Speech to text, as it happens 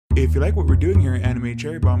If you like what we're doing here at Anime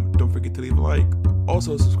Cherry Bomb, don't forget to leave a like.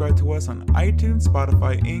 Also, subscribe to us on iTunes,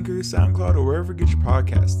 Spotify, Anchor, SoundCloud, or wherever you get your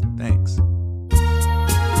podcasts. Thanks.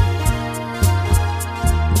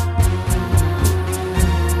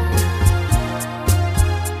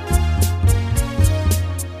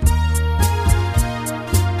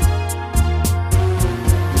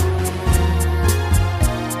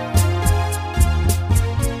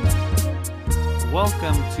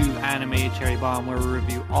 Welcome to Anime Cherry Bomb, where we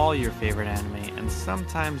review all your favorite anime and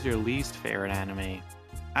sometimes your least favorite anime.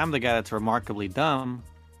 I'm the guy that's remarkably dumb,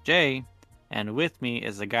 Jay, and with me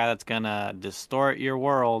is the guy that's gonna distort your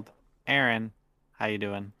world, Aaron. How you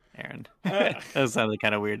doing, Aaron? That sounded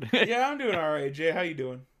kind of weird. Yeah, I'm doing all right, Jay. How you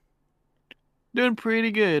doing? Doing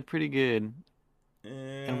pretty good, pretty good. Yeah.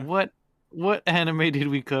 And what anime did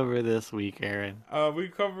we cover this week, Aaron? We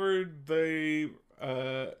covered the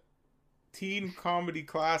teen comedy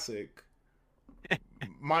classic,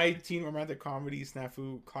 My Teen Romantic Comedy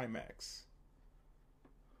Snafu Climax.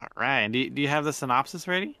 All right, do you have the synopsis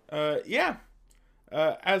ready? Yeah.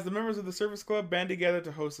 As the members of the service club band together to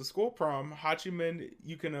host a school prom, Hachiman,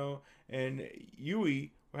 Yukino, and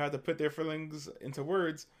Yui will have to put their feelings into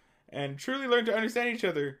words and truly learn to understand each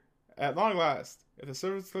other at long last. If the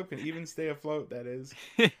service club can even stay afloat, that is.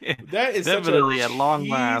 That is Definitely such a at long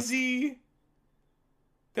last. cheesy...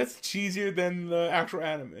 That's cheesier than the actual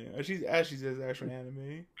anime. As she says, actual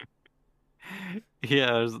anime. Yeah,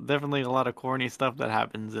 there's definitely a lot of corny stuff that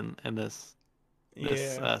happens in this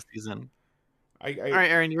Yeah. season. All All right,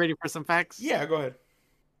 Aaron, you ready for some facts? Yeah, go ahead.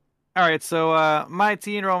 All right, so My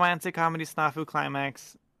Teen Romantic Comedy Snafu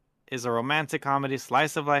Climax is a romantic comedy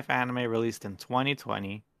slice of life anime released in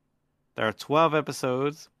 2020. There are 12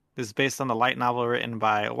 episodes. This is based on the light novel written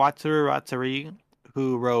by Wataru Ratari,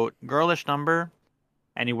 who wrote Girlish Number,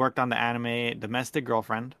 and he worked on the anime Domestic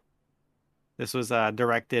Girlfriend. This was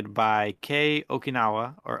directed by Kei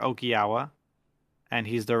Okiyawa, and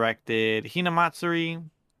he's directed Hinamatsuri,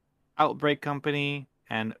 Outbreak Company,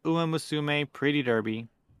 and Uma Musume Pretty Derby.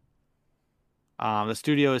 The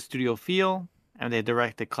studio is Studio Feel, and they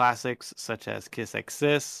directed classics such as Kiss X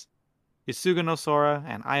Sis, Yusuga no Sora,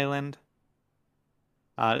 and Island.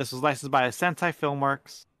 This was licensed by Sentai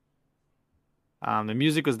Filmworks. The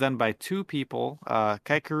music was done by two people,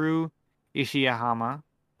 Kaikeru Ishiyama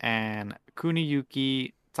and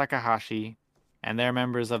Kuniyuki Takahashi, and they're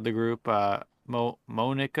members of the group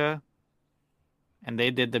Monica, and they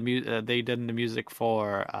did the music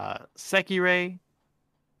for Sekirei,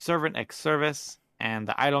 Servant X Service, and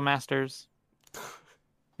the Idol Masters.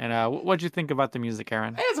 And what'd you think about the music,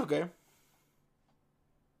 Aaron? It's okay.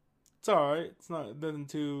 It's alright. It's nothing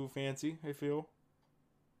too fancy, I feel.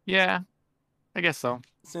 Yeah, I guess so.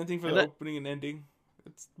 Same thing for the opening and ending.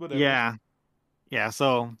 It's whatever. Yeah,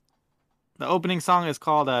 so the opening song is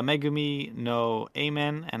called Megumi no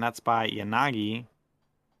Amen, and that's by Yanagi.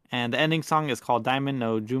 And the ending song is called Diamond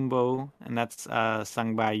no Jumbo, and that's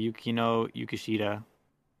sung by Yukino Yukishida.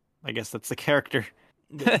 I guess that's the character.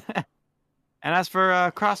 Yeah. And as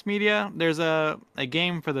for cross media, there's a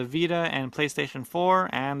game for the Vita and PlayStation 4,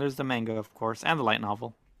 and there's the manga, of course, and the light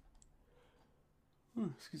novel.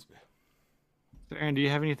 Excuse me. So Aaron, do you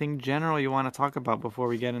have anything general you want to talk about before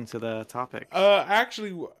we get into the topic?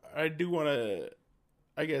 Actually, I do want to,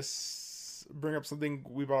 I guess, bring up something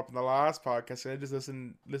we brought up in the last podcast. I just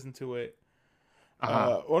listened to it.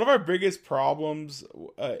 One of our biggest problems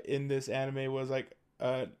in this anime was like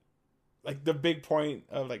the big point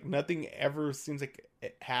of like nothing ever seems like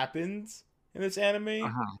it happens in this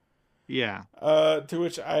anime. Yeah. To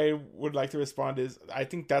which I would like to respond is I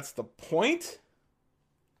think that's the point.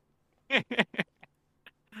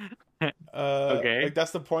 Okay. Like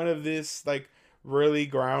that's the point of this like really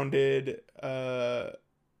grounded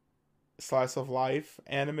slice of life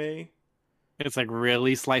anime. It's like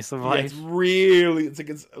really slice of Yeah, life.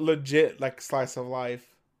 it's legit like slice of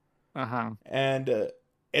life. And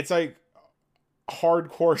it's like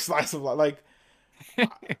hardcore slice of life.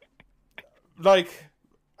 Like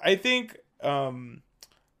I think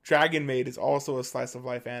Dragon Maid is also a slice of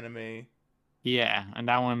life anime. Yeah, and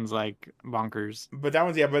that one's like bonkers. But that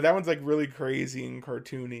one's like really crazy and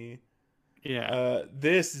cartoony. Yeah.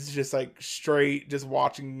 This is just like straight just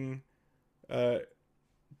watching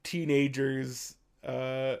teenagers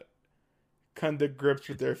come to grips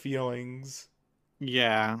with their feelings.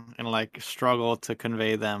 Yeah, and like struggle to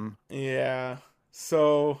convey them. Yeah.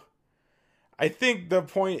 So I think the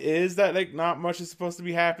point is that like not much is supposed to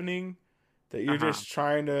be happening. That you're just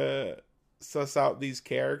trying to suss out these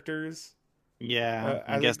characters. Yeah,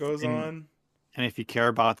 as it goes on. And if you care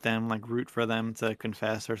about them, like root for them to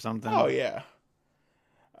confess or something. Oh yeah.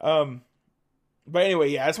 But anyway,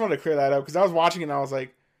 yeah, I just wanted to clear that up because I was watching it and I was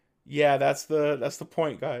like, yeah, that's the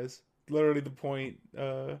point, guys. Literally the point.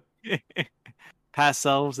 Past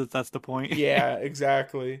selves, if that's the point. Yeah,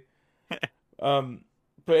 exactly. Um,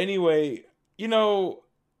 but anyway, you know,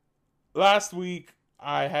 last week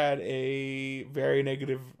I had a very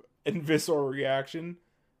negative and visceral reaction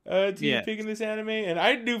to you Yeah. picking this anime, and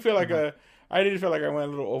I do feel like Uh-huh. I did feel like I went a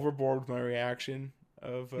little overboard with my reaction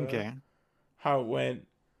of Okay. how it went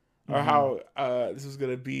or Hmm. how this was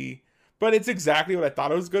gonna be, but it's exactly what I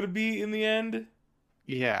thought it was gonna be in the end.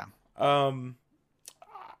 Yeah. Um,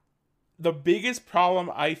 the biggest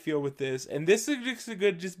problem I feel with this, and this is just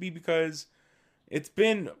good, just be because it's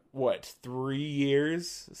been what 3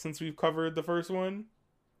 years since we've covered the first one.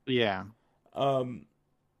 Yeah. Um,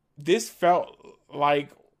 this felt like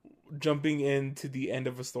jumping into the end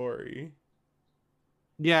of a story,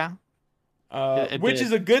 Yeah. It which is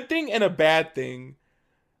did. a good thing and a bad thing.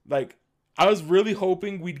 Like, I was really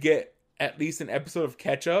hoping we'd get at least an episode of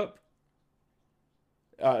catch up,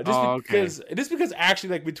 Oh, okay. just because actually,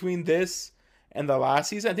 like between this and the last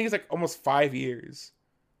season, I think it's like almost 5 years.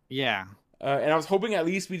 Yeah. And I was hoping at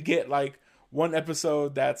least we'd get like one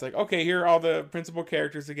episode that's like, okay, here are all the principal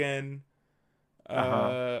characters again, Uh-huh.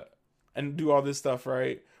 uh, and do all this stuff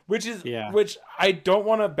right. Yeah. Which I don't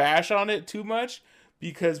want to bash on it too much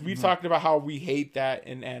because we've Hmm. talked about how we hate that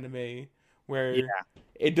in anime where Yeah.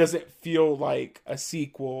 it doesn't feel like a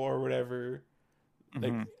sequel or whatever.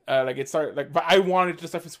 Hmm. Like it started like, but I wanted to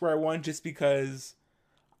start from square one just because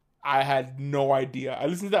I had no idea. I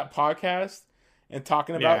listened to that podcast and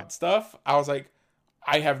talking Yeah. about stuff. I was like,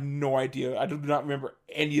 I have no idea. I do not remember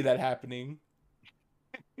any of that happening.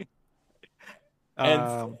 And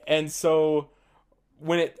Um. and so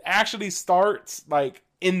when it actually starts like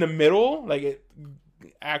in the middle, like it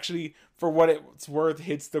actually for what it's worth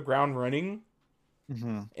hits the ground running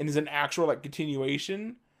Hmm. and is an actual like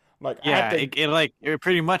continuation. Like I have Yeah. to It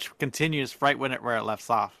pretty much continues right when it where it left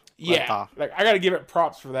off. Left yeah, off. like I gotta give it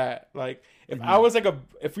props for that. Like Hmm.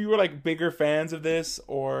 if we were like bigger fans of this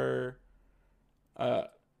or uh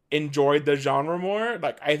enjoyed the genre more,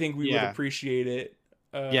 like I think we would Yeah. appreciate it.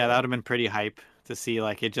 Yeah. That would have been pretty hype to see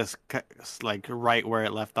like it just like right where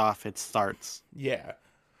it left off. It starts. Yeah.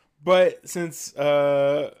 But since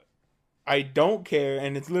I don't care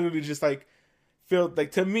and it's literally just like felt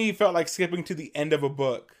like to me felt like skipping to the end of a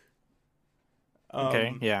book. Okay.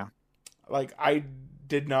 Um Yeah. like I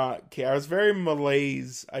did not care. I was very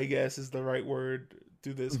malaise, I guess is the right word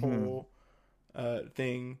through this Hmm. whole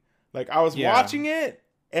thing. Like I was Yeah. watching it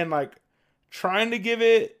and like trying to give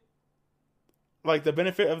it like the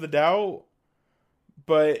benefit of the doubt,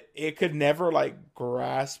 but it could never like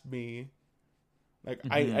grasp me. Like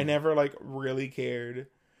I Hmm. never like really cared.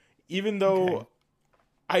 Even Okay. though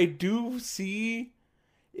I do see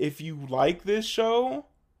if you like this show,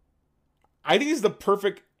 I think it's the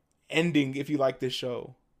perfect ending if you like this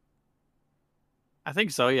show. I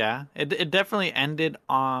think so. Yeah. It definitely ended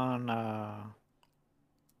on.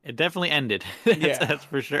 It definitely ended. Yeah. That's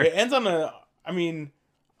for sure. It ends on I mean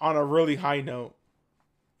on a really high note.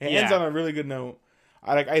 It ends Yeah. on a really good note.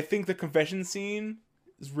 I think the confession scene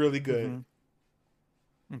is really good.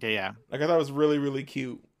 Hmm. Okay. Yeah. Like I thought it was really really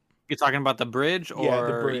cute. You're talking about the bridge, Yeah, or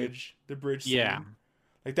the bridge yeah, scene.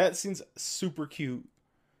 Like that scene's super cute.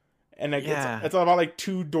 And like yeah, it's all about like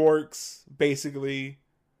two dorks basically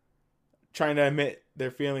trying to admit their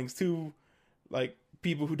feelings to like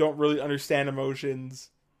people who don't really understand emotions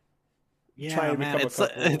trying yeah, to man. become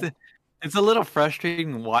a couple. It's a little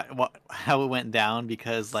frustrating what how it went down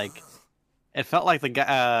because like it felt like the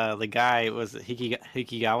guy was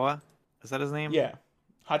Hikigawa. Is that his name? Yeah.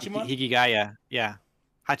 Hachiman? Hikigaya. Yeah,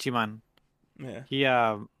 Hachiman. Yeah. He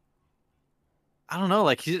I don't know,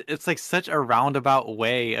 like it's like such a roundabout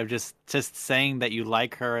way of just saying that you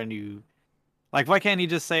like her and you like. Why can't he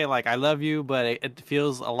just say like I love you? But it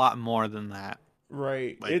feels a lot more than that.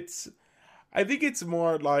 Right. Like It's I think it's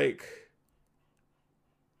more like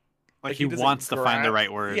he he doesn't wants to find the grasp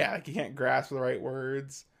right word. yeah, like he can't grasp the right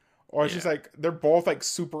words. Or it's just Yeah. like they're both like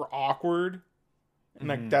super awkward. And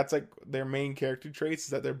like Hmm. that's like their main character traits is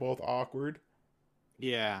that they're both awkward.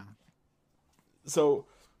 Yeah. So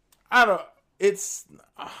I don't know. It's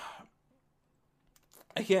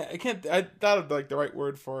I thought of like the right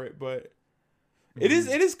word for it, but Hmm. it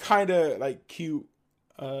is kind of like cute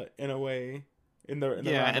in a way in the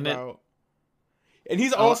Yeah, and it roundabout. And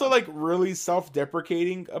he's a also lot. like really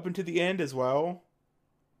self-deprecating up into the end as well.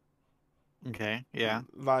 Okay. Yeah.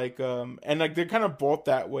 Like and like they're kind of both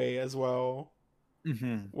that way as well.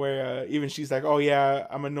 Hmm. Where even she's like, "Oh yeah,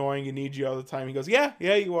 I'm annoying and need you all the time." He goes, "Yeah,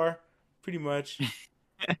 yeah, you are, pretty much."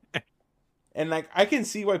 And like I can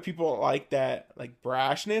see why people like that like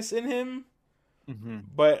brashness in him, Mm-hmm.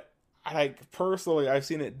 but I like personally I've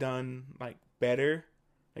seen it done like better,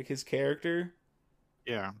 like his character,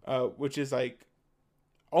 Yeah. which is like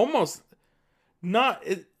almost not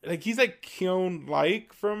like he's like Kyon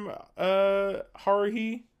like from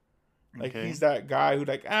Haruhi. Like Okay. he's that guy who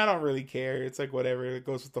like I don't really care. It's like whatever. It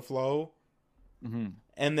goes with the flow. Mm-hmm.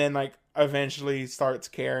 And then like eventually starts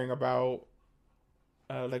caring about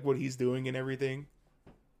like what he's doing and everything.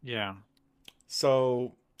 Yeah.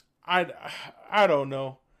 So I I don't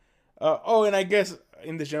know. Oh, and I guess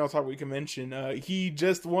in the general talk we can mention he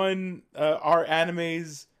just won our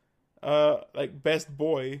anime's like best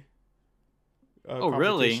boy Oh,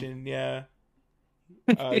 really? competition. Yeah.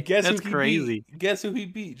 Guess who That's he crazy. beat? Guess who he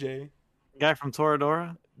beat, Jay? Guy from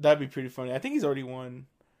Toradora? That'd be pretty funny. I think he's already won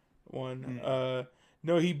one. Mm.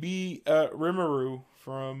 No, he beat Rimuru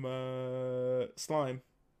from Slime.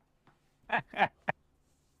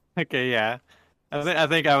 Okay, yeah. I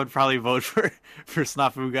think I would probably vote for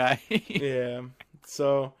Snafu guy. Yeah.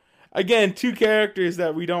 So again, two characters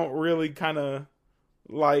that we don't really kind of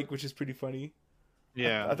like, which is pretty funny.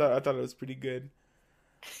 Yeah. I thought it was pretty good.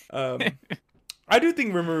 I do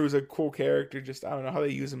think Rimuru is a cool character. Just I don't know how they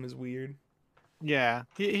use him is weird. Yeah.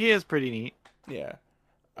 He is pretty neat. Yeah.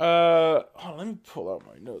 Let me pull out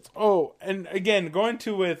my notes. Oh, and again, going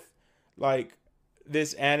to with like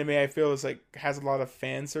this anime, I feel is like has a lot of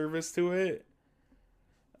fan service to it,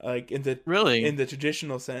 like Really? in the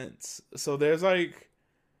traditional sense. So there's like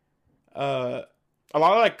a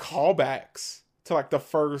lot of like callbacks to like the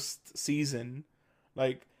first season.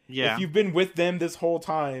 Like Yeah. if you've been with them this whole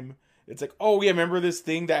time, it's like, oh yeah, remember this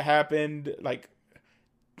thing that happened like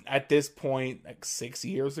at this point like 6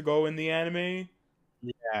 years ago in the anime.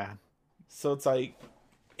 Yeah. So it's like,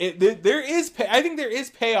 there is I think there is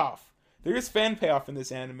payoff. There is fan payoff in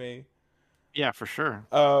this anime. Yeah, for sure.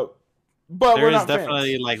 But There we're is not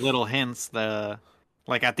definitely fans. like little hints.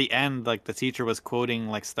 Like at the end, like the teacher was quoting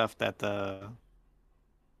like stuff that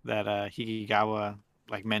Hikigawa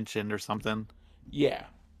like mentioned or something. Yeah,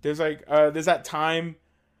 there's that time.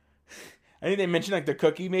 I think they mentioned like the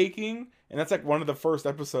cookie making, and that's like one of the first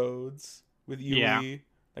episodes with Yui, Yeah.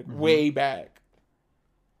 like Hmm. way back.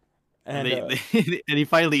 And And and he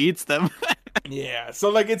finally eats them. yeah, so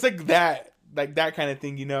like it's like that kind of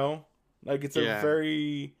thing, you know. Like it's a Yeah.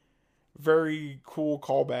 very very cool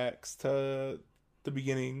callbacks to the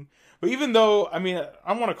beginning. But even though I mean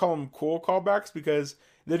I want to call them cool callbacks because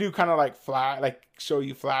they do kind of like like show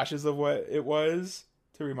you flashes of what it was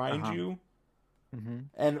to remind Uh-huh. you. Hmm.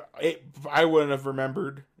 And I wouldn't have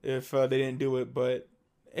remembered if they didn't do it. But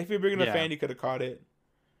if you're big enough Yeah. fan, you could have caught it.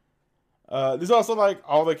 There's also like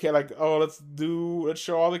all the like oh let's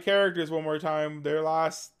show all the characters one more time their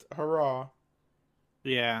last hurrah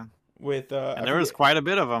Yeah. with And I there was forget. quite a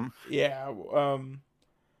bit of them. Yeah.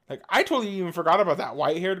 Like I totally even forgot about that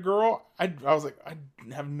white haired girl. I was like I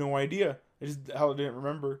have no idea. I just hell didn't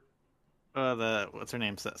remember. What's her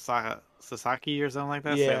name? Sasaki or something like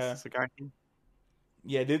that. Yeah. Sasaki.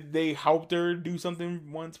 Yeah. Did they helped her do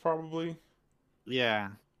something once probably? Yeah.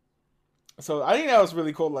 So I think that was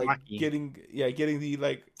really cool. Like Saki. getting the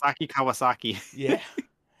like Saki Kawasaki. yeah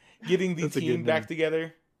getting the That's a good team back name.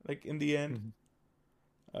 together like in the end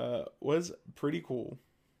Mhm. was pretty cool.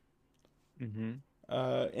 Mhm.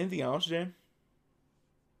 Anything else, Jane?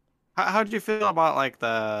 How did you feel about like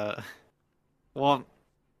the well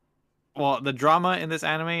the drama in this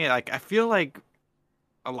anime? Like I feel like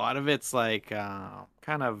a lot of it's like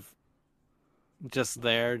kind of just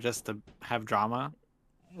there just to have drama.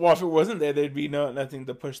 Well, if it wasn't there, there'd be nothing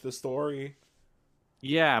to push the story.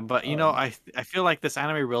 Yeah, but Um, I feel like this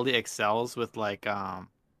anime really excels with like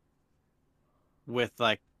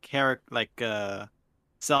character like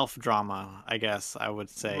self drama, I guess I would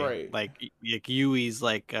say. right. Like Yui's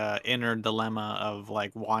like inner dilemma of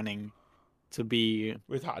like wanting to be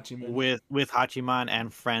With Hachiman. with Hachiman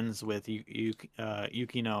and friends with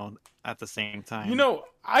Yukino at the same You time. know,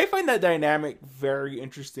 I find that dynamic very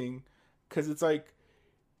interesting because it's like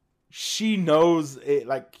she knows it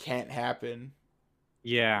like can't happen,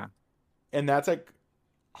 Yeah. and that's like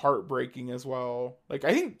heartbreaking as well. Like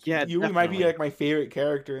I think Yeah, Yui might be definitely. like my favorite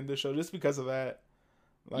character in the show just because of that.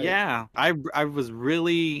 Like Yeah. I was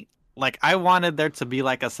really like I wanted there to be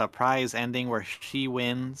like a surprise ending where she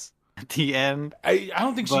wins at the end, I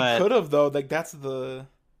don't think she but could have though. Like that's the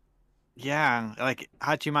yeah, like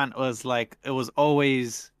Hachiman was like it was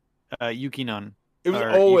always Yukinon it was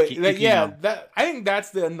or always like yeah, Yukino. that I think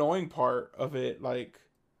that's the annoying part of it. Like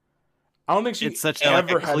I don't think It's she such a like a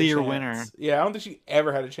ever had a clear winner. chance. Yeah, I don't think she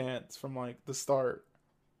ever had a chance from like the start.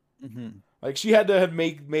 Hmm. Like she had to have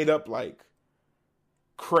made up like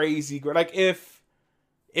crazy good. Like if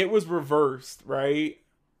it was reversed, right?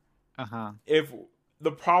 If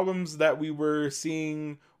the problems that we were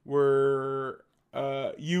seeing were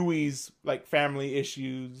Yui's like family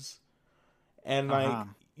issues, and like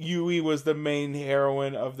Yui was the main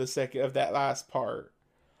heroine of that last part,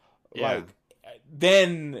 like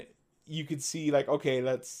then you could see like, okay,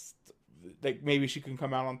 let's like maybe she can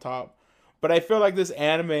come out on top. But I feel like this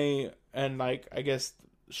anime, and like I guess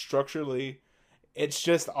structurally, it's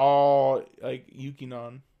just all like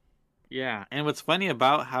Yukinon. Yeah, and what's funny is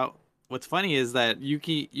that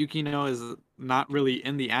Yukino is not really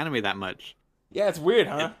in the anime that much. Yeah, it's weird,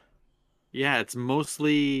 huh? Yeah, it's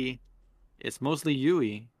mostly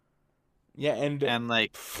Yui. Yeah, and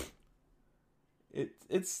like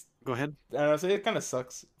it's go ahead. I say it kind of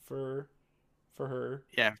sucks for her.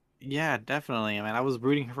 Yeah, definitely. I mean, I was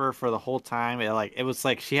rooting for her for the whole time. It was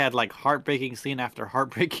like she had like heartbreaking scene after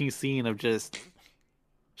heartbreaking scene of just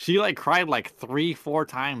she like cried like 3-4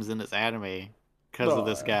 times in this anime because of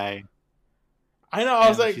this guy. I know. I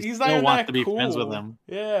was And like, she he's not still even wants that to be cool. friends with him.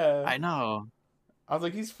 Yeah, I know. I was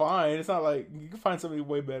like, he's fine. It's not like you can find somebody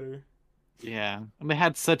way better. Yeah, and they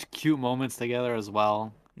had such cute moments together as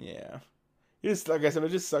well. Yeah, just like I said, it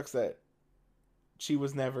just sucks that she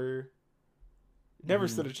was never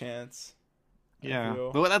stood a chance. Yeah,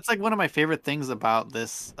 but that's like one of my favorite things about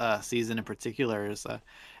this season in particular is,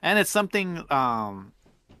 and it's something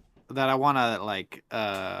that I want to like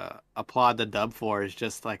applaud the dub for is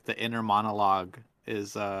just like the inner monologue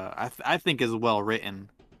is I think is well written.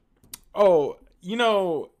 Oh,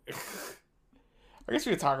 I guess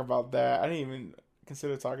we could talk about that. I didn't even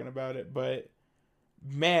consider talking about it, but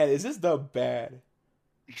man, is this dub bad?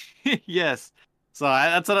 Yes. So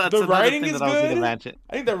that's the writing is that I was good. gonna mention.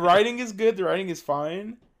 I think the writing is good. The writing is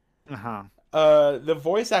fine. The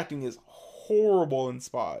voice acting is horrible in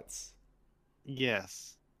spots.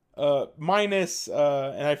 Yes. Minus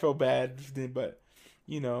and I feel bad, but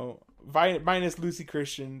minus Lucy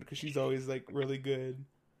Christian because she's always like really good.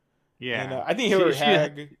 Yeah. And I think Hillary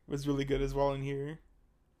Hag was really good as well in here.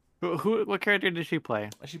 What character did she play?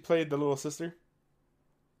 She played the little sister.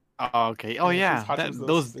 Oh, okay. Oh yeah.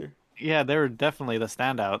 Those. Sister. Yeah, they were definitely the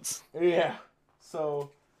standouts. Yeah. So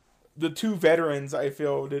the two veterans I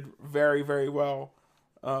feel did very, very well.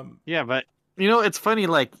 Yeah, but it's funny,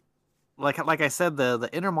 like I said, the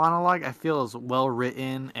inner monologue I feel is well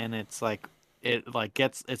written, and it's like it like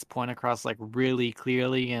gets its point across like really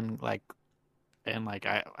clearly, and I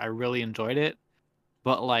really enjoyed it.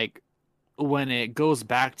 But like when it goes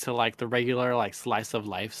back to like the regular like slice of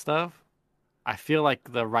life stuff, I feel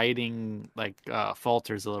like the writing like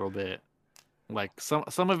falters a little bit. Like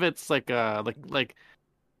some of it's like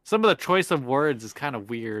some of the choice of words is kind of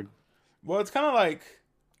weird. Well, it's kind of like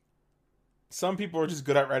some people are just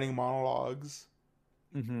good at writing monologues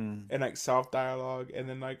and like self dialogue, and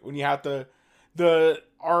then like when you have the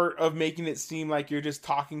art of making it seem like you're just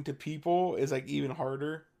talking to people is like even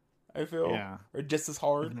harder. I feel, or just as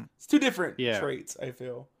hard. It's two different traits. I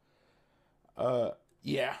feel.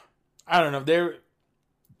 Yeah, I don't know. They're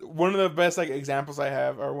one of the best like examples I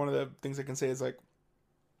have, or one of the things I can say is like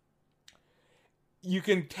you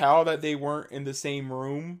can tell that they weren't in the same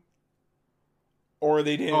room, or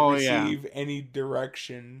they didn't receive any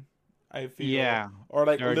direction. I feel, or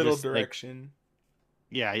like little direction.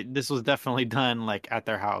 Like, this was definitely done like at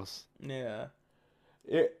their house. Yeah,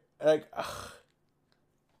 it like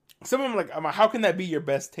some of them like how can that be your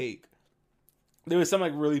best take? There was some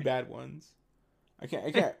like really bad ones. I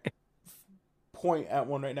can't point at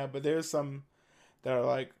one right now, but there's some that are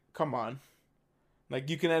like, come on, like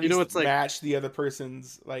you can at least match the other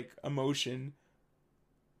person's like emotion.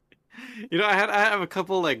 I have a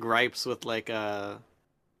couple like gripes with like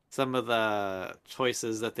some of the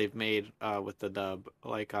choices that they've made with the dub.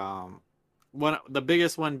 Like the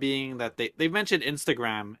biggest one being that they mentioned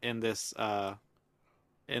Instagram in this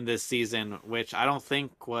season, which I don't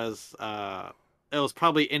think was it was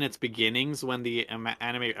probably in its beginnings when the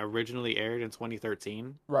anime originally aired in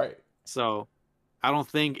 2013. Right. So I don't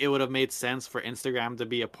think it would have made sense for Instagram to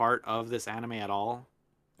be a part of this anime at all.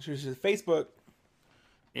 It was just Facebook.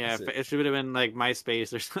 Yeah, it should have been like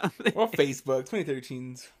MySpace or something. Well, Facebook,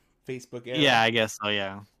 2013's Facebook era. Yeah, I guess so.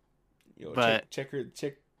 Yeah. But check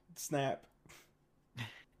Snap.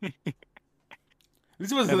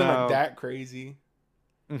 This wasn't like that crazy.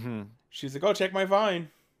 She's like, "Oh, check my Vine."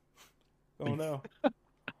 Oh no.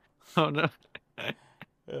 Oh no.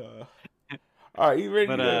 All right, you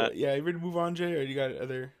ready? You ready to move on, Jay, or you got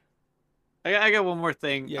other? I got one more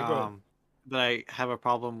thing. Yeah, that I have a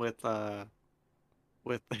problem with the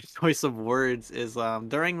choice of words is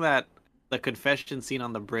during the confession scene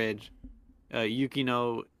on the bridge,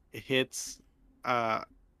 Yukino hits uh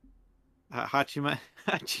Hachiman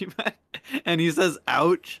Hachiman and he says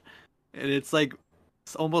ouch, and it's like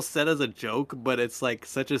it's almost said as a joke, but it's like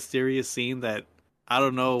such a serious scene that I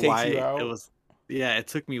don't know Takes you why it out. was. Yeah, it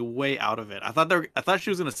took me way out of it. I thought she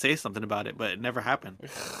was gonna say something about it, but it never happened.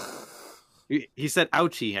 He said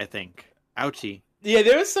ouchie, I think. Ouchie. Yeah,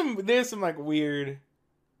 there's some like weird.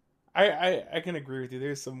 I can agree with you.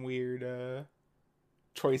 There's some weird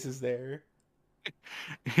choices there.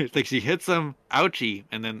 It's like she hits him, ouchie,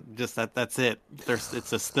 and then just that's it.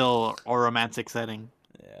 It's a still or romantic setting.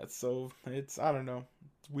 Yeah, so it's I don't know.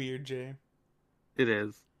 It's weird, Jay. It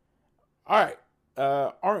is. All right.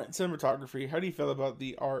 Art and cinematography. How do you feel about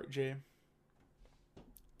the art, Jay?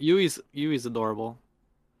 Yui's adorable. I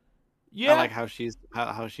Yeah, like how she's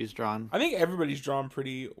drawn. I think everybody's drawn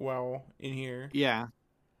pretty well in here. Yeah.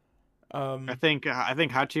 Um, I think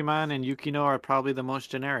Hachiman and Yukino are probably the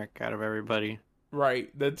most generic out of everybody. right,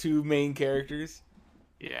 the two main characters.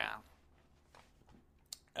 Yeah.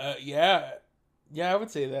 Yeah, yeah, I would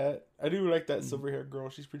say that. I do like that Mhm. silver haired girl.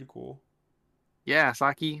 She's pretty cool. Yeah,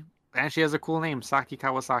 Saki. And she has a cool name, Saki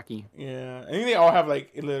Kawasaki. Yeah, I think they all have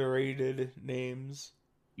like alliterated names.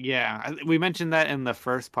 Yeah, we mentioned that in the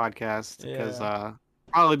first podcast because Yeah,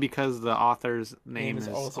 probably because the author's name name is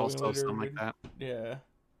is also also something like alliterated. that. Yeah.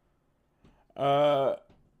 Uh,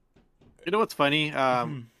 You know what's funny?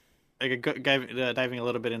 hmm. Like diving a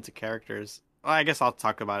little bit into characters. Well, I guess I'll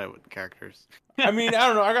talk about it with characters. I mean, I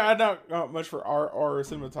don't know. I not much for art or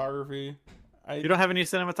cinematography. I You don't have any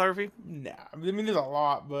cinematography? Nah. I mean, there's a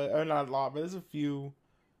lot, but not a lot, but there's a few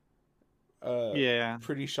uh Yeah.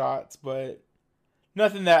 pretty shots, but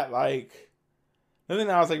nothing that like nothing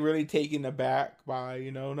that I was like really taken aback by.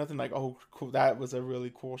 You know, nothing like oh cool that was a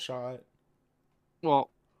really cool shot. Well,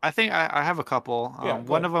 I think I have a couple. Yeah, go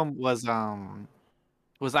One ahead. of them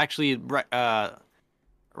was actually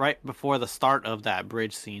right before the start of that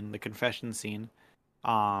bridge scene, the confession scene.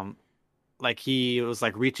 Um, like he was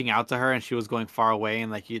like reaching out to her and she was going far away,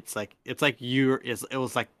 and like it's like it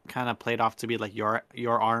was like kind of played off to be like your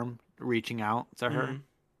arm reaching out to her, Mm-hmm.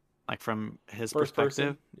 like from his First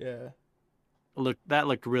person. perspective. Yeah. That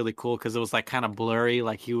looked really cool because it was like kind of blurry,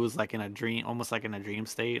 like he was like in a dream, almost like in a dream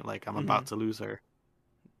state, like I'm Mm-hmm. about to lose her,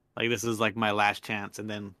 like this is like my last chance, and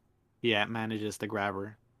then yeah, manages to grab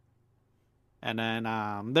her. And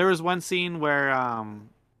then there was one scene where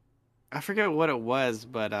I forget what it was,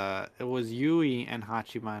 but it was Yui and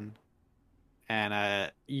Hachiman,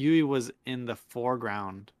 and Yui was in the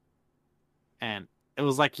foreground, and it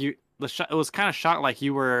was like you the shot. It was kind of shot like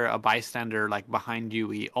you were a bystander, like behind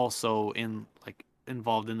Yui, also in like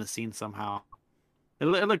involved in the scene somehow. It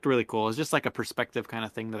looked really cool. It's just like a perspective kind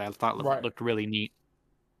of thing that I thought Right. looked really neat.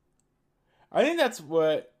 I think that's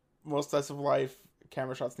what most slice of life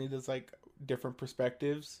camera shots need is like different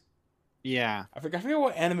perspectives. Yeah. I forget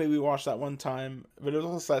what anime we watched that one time, but it was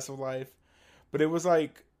also slice of life. But it was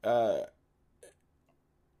like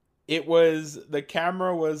it was the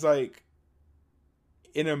camera was like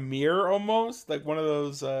in a mirror almost, like one of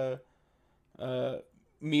those uh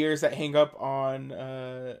mirrors that hang up on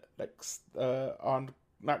on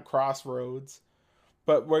not crossroads,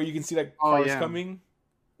 but where you can see like Oh cars yeah. coming,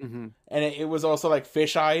 Hmm. and it was also like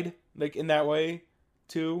fish-eyed like in that way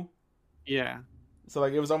too. Yeah. So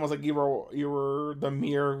like it was almost like you were the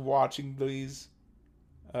mirror watching these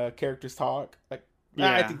characters talk. Like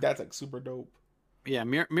I Yeah. think that's like super dope. Yeah.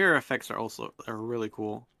 Mirror effects are really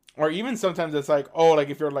cool. Or even sometimes it's like oh like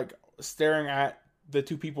if you're like staring at the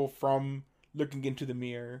two people from looking into the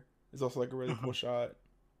mirror is also like a really cool shot.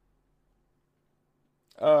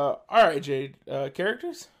 All right, Jade.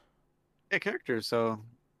 Characters. Yeah, characters. So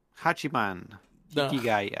Hachiman, No,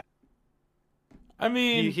 Hikigaya. I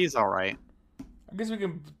mean He's all right. I guess we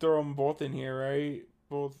can throw them both in here, right?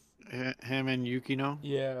 Both. Him and Yukino.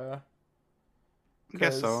 Yeah, I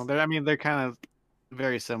guess so. because I mean, they're kind of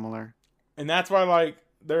very similar. and that's why like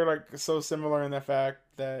they're like so similar in the fact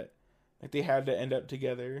that like they had to end up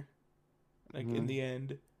together like in Hmm. the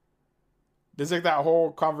end. There's like that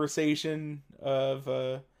whole conversation of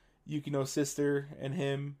Yukino's sister and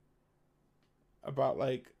him about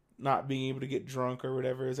like not being able to get drunk or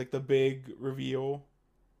whatever. It's like the big reveal.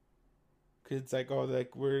 Cause it's like oh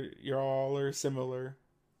like you're all are similar.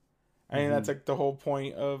 I mean that's Hmm. like the whole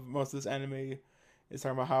point of most of this anime is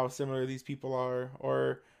talking about how similar these people are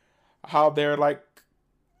or how they're like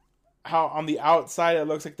how on the outside it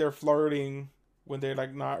looks like they're flirting when they're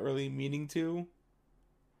like not really meaning to.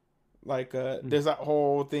 Like there's that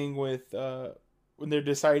whole thing with when they're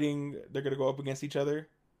deciding they're gonna go up against each other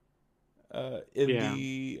in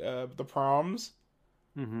Yeah. the proms,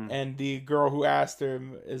 Hmm. and the girl who asked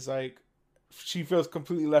him is like she feels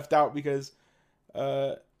completely left out because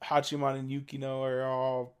Hachiman and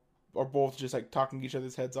Yukino are both just like talking each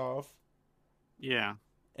other's heads off. Yeah.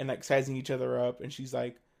 And like sizing each other up, and she's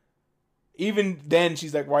like, even then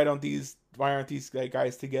she's like, why aren't these like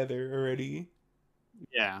guys together already?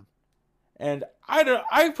 Yeah. And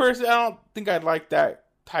I personally I don't think I'd like that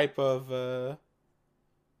type of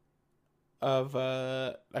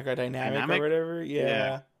like a dynamic or whatever.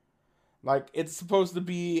 Yeah. Like it's supposed to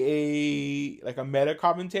be a meta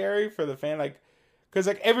commentary for the fan, like, because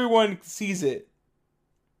like everyone sees it.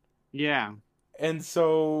 Yeah. And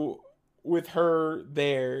so with her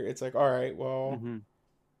there, it's like, all right, well,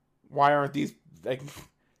 why aren't these like?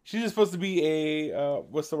 She's just supposed to be a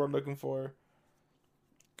what's the word I'm looking for?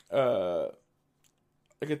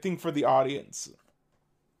 Like a thing for the audience,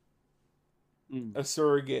 a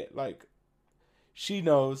surrogate. Like she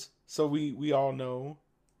knows, so we all know.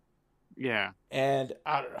 Yeah. And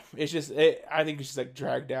I don't know. It's just I think it's just like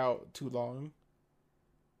dragged out too long.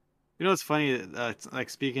 You know, it's funny. Like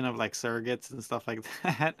speaking of like surrogates and stuff like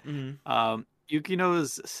that. Mm-hmm.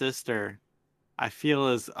 Yukino's sister, I feel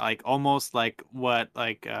is like almost like what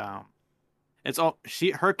like it's all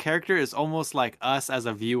her character is almost like us as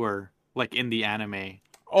a viewer, like in the anime.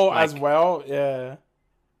 Oh, like, as well, yeah.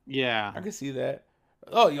 Yeah. I can see that.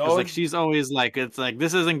 Oh, yo, like she's always like, it's like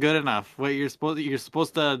this isn't good enough. What you're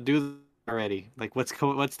supposed to do already. Like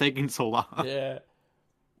what's taking so long? Yeah.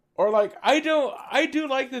 Or like I do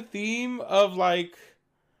like the theme of like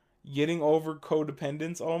getting over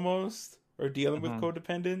codependence almost, or dealing with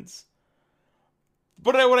codependence.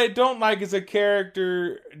 But what I don't like is a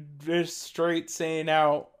character just straight saying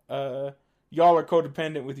out, y'all are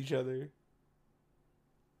codependent with each other.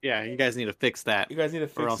 Yeah, you guys need to fix that. You guys need to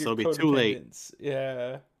fix or else your it'll be too late.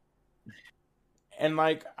 Yeah. And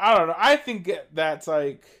like, I don't know, I think that's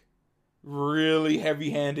like really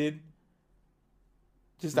heavy-handed.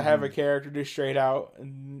 Just to have a character just straight out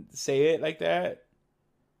and say it like that.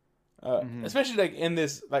 Especially like in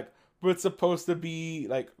this, like, what's supposed to be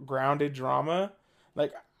like grounded drama.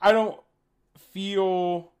 Like, I don't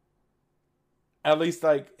feel, at least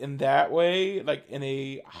like in that way, like in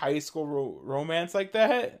a high school romance like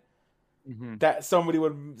that, that somebody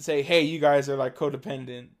would say, hey, you guys are like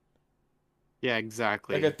codependent. Yeah,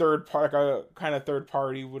 exactly. Like a kind of third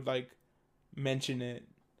party would like mention it.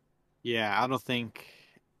 Yeah, I don't think,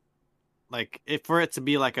 like, if for it to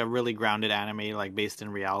be like a really grounded anime, like based in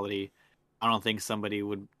reality, I don't think somebody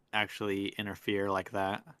would actually interfere like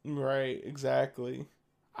that. Right, exactly.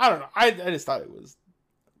 I don't know. I just thought it was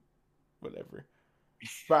whatever.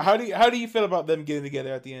 But how do you feel about them getting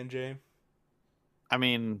together at the end, Jay? I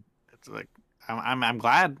mean, it's like I'm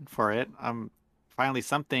glad for it. Finally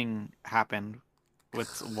something happened with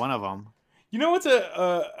one of them. You know what's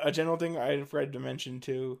a general thing I forgot to mention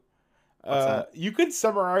too? What's that? You could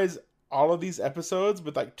summarize all of these episodes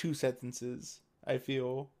with like 2 sentences, I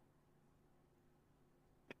feel.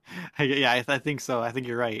 Yeah, I think so. I think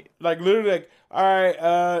you're right. Like literally, like, all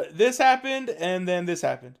right, this happened and then this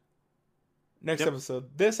happened. Next episode,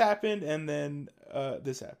 this happened and then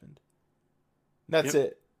this happened. That's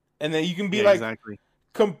it. And then you can be like exactly.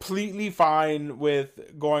 completely fine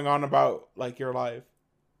with going on about like your life.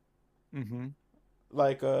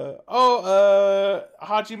 Like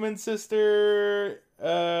Hachiman's sister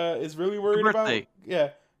is really worried about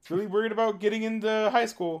it's really worried about getting into high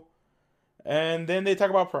school. And then they talk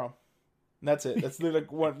about prom. And that's it. That's literally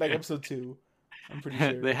like episode 2. I'm pretty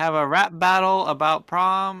sure. They have a rap battle about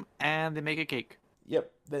prom and they make a cake.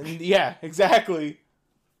 Yep. Then yeah, exactly.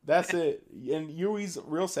 That's it. And Yui's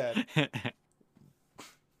real sad.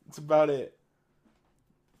 That's about it.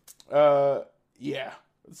 Yeah.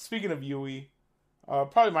 Speaking of Yui,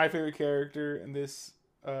 probably my favorite character in this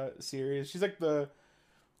series. She's like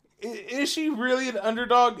is she really an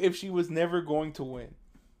underdog if she was never going to win?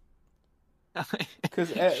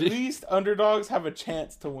 Because at least underdogs have a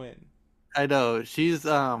chance to win. I know. She's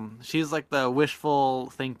like the wishful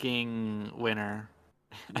thinking winner.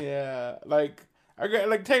 Yeah, like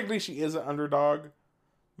technically she is an underdog,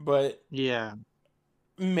 but yeah,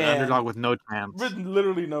 man, the underdog with no chance. With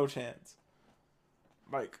literally no chance.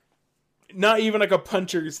 Like, not even like a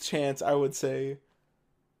puncher's chance, I would say.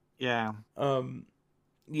 Yeah.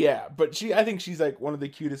 Yeah, but I think she's like one of the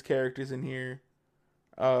cutest characters in here.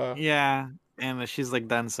 Yeah, and she's like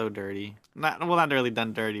done so dirty. Not really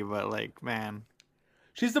done dirty, but like, man.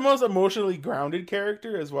 She's the most emotionally grounded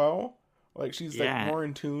character as well. Like she's like more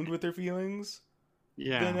in tune with her feelings.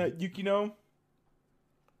 Yeah. Than Yukino.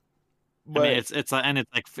 But, I mean,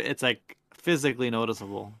 it's like physically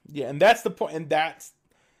noticeable. Yeah, and that's the point. And that's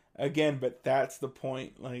the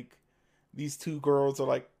point. Like these two girls are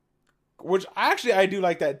like which actually I do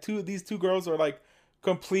like that too. These two girls are like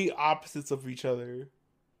complete opposites of each other,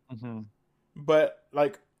 Mm-hmm. but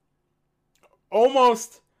like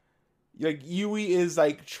almost like Yui is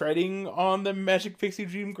like treading on the Magic Pixie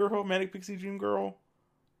Dream Girl, Manic Pixie Dream Girl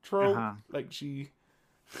trope. Uh-huh. Like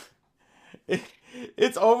it,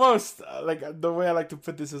 it's almost like the way I like to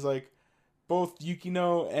put this is like both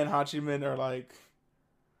Yukino and Hachiman are like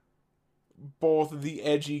both the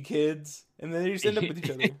edgy kids, and then they just end up with each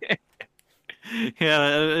other.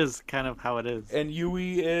 Yeah, it is kind of how it is. And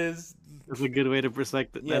Yui is That's a good way to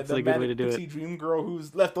perspect it. yeah That's the a good way to Manic do Pixie it. Dream Girl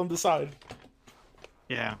who's left on the side.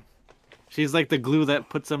 Yeah. She's like the glue that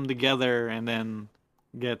puts them together and then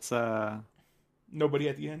gets Nobody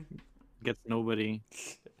at the end. nobody.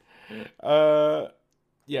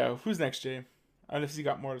 Yeah. Who's next, Jay? Unless you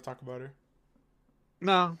got more to talk about her.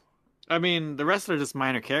 No. I mean, the rest are just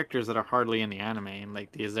minor characters that are hardly in the anime. Like,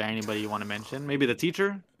 is there anybody you want to mention? Maybe the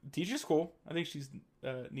teacher? Teacher's cool. I think she's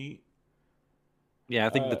neat. Yeah, I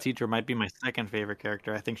think the teacher might be my second favorite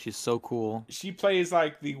character. I think she's so cool. She plays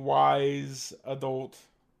like the wise adult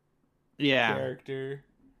Yeah. character.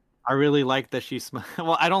 I really like that she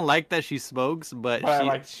well, I don't like that she smokes, but I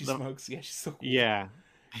like she smokes. Yeah, she's so cool. Yeah.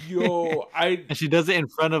 Yo, And she does it in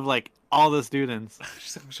front of like all the students.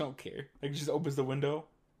 she don't care. Like, she just opens the window.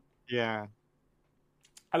 Yeah.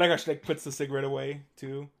 I like how she like puts the cigarette away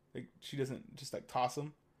too. Like, she doesn't just like toss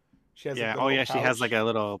them. She has Yeah. like, Oh yeah, pouch. she has like a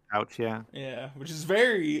little pouch. Yeah. Yeah, which is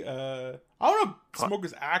very. I don't know if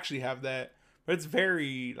smokers actually have that, but it's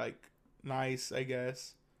very like nice, I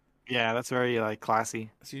guess. Yeah, that's very like classy.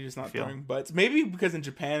 So you're just not throwing butts. Maybe because in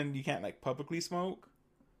Japan you can't like publicly smoke,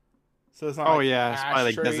 so it's not. Oh like, yeah, it's probably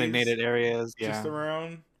like ashtrays designated areas. Yeah. just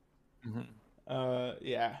around. Mhm.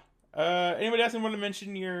 Yeah. Anybody else want to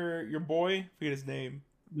mention your boy? I forget his name.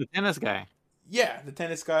 The tennis guy. Yeah, the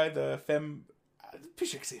tennis guy, the fem. I'm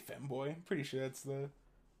pretty sure I can say femboy. I'm pretty sure that's the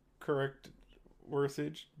correct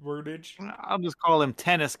wordage. I'll just call him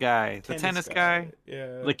tennis guy. The tennis guy.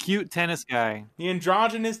 Yeah. The cute tennis guy. The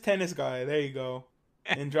androgynous tennis guy. There you go.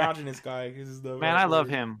 Androgynous guy. This is the Man, I love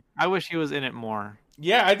him. I wish he was in it more.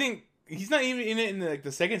 Yeah, I think he's not even in it in like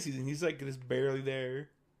the second season. He's like just barely there.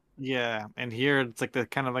 Yeah, and here it's like the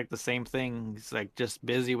kind of like the same thing. He's like just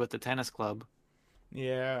busy with the tennis club.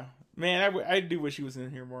 Yeah, man, I do wish he was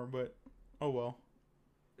in here more, but oh well.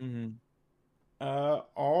 Mm-hmm.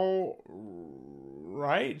 All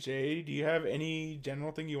right, Jay. Do you have any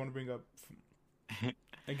general thing you want to bring up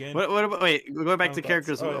again? What about wait? Going back to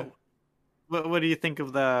characters. Oh, yeah. What do you think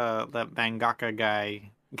of the mangaka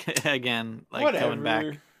guy again? Like Whatever. coming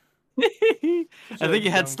back. I think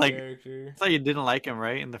you had like. Character. I thought you didn't like him,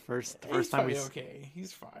 right? In the first time we. Okay,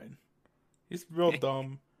 he's fine. He's real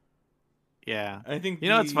dumb. Yeah. I think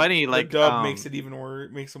it's funny. Like the dub makes it even worse.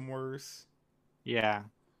 Makes him worse. Yeah.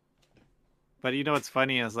 But what's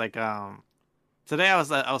funny is like today I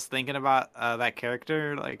was thinking about that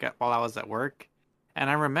character like while I was at work, and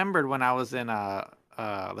I remembered when I was in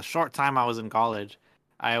the short time I was in college,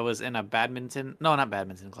 I was in a not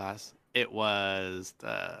badminton class. It was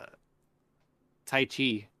Tai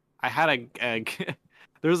Chi. I had a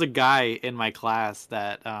there was a guy in my class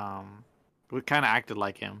that kind of acted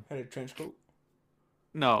like him. Had a trench coat.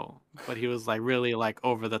 No, but he was like really like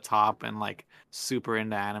over the top and like super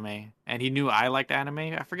into anime, and he knew I liked anime.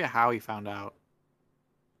 I forget how he found out.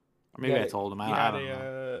 Or maybe I told him. I don't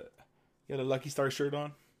know. You had a Lucky Star shirt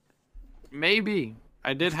on. Maybe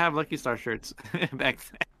I did have Lucky Star shirts back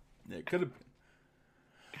then. Yeah, it could have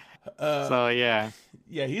been. So yeah,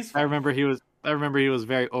 yeah, he's. I remember he was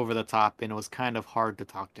very over the top, and it was kind of hard to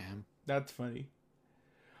talk to him. That's funny.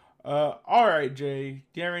 All right, Jay.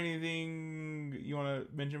 Do you have anything you want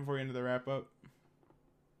to mention before we end of the wrap up?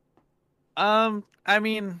 I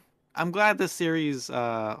mean, I'm glad this series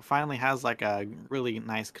finally has like a really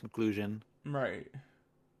nice conclusion. Right.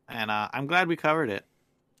 And I'm glad we covered it.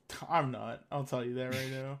 I'm not. I'll tell you that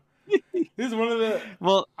right now. This is one of the.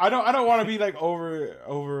 Well, I don't want to be like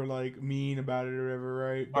over like mean about it or whatever,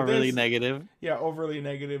 right? But or really negative. Yeah, overly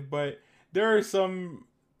negative. But there are some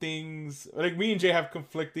things like me and Jay have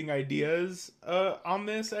conflicting ideas on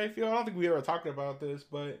this. I feel I don't think we ever talked about this,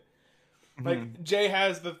 but like Jay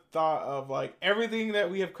has the thought of like everything that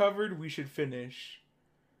we have covered, we should finish.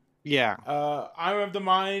 Yeah. I'm of the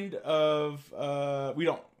mind of we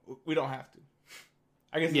don't have to.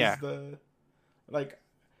 I guess this is the like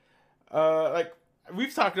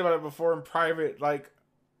we've talked about it before in private. Like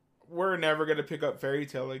we're never gonna pick up Fairy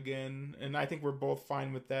Tail again, and I think we're both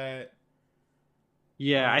fine with that.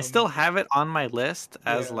 Yeah, I still have it on my list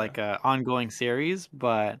as like a ongoing series,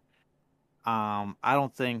 but I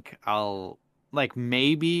don't think I'll like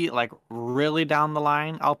maybe like really down the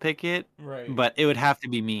line I'll pick it, Right. but it would have to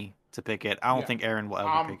be me to pick it. I don't Yeah. think Aaron will ever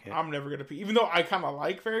I'm pick it. I'm never gonna pick, even though I kind of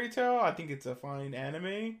like Fairy Tail. I think it's a fine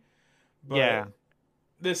anime, Yeah. but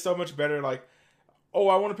there's so much better. Like, oh,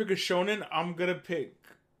 I want to pick a shonen. I'm gonna pick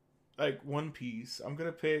like One Piece. I'm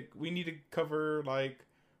gonna pick. We need to cover like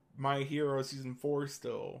My Hero season 4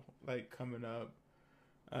 still like coming up.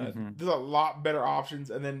 Hmm. There's a lot better options,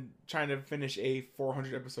 and then trying to finish a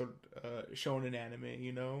 400 episode shonen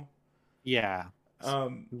anime. Yeah.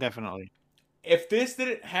 Um, Definitely. if this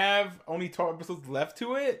didn't have only 12 episodes left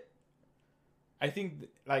to it, I think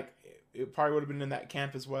like it probably would have been in that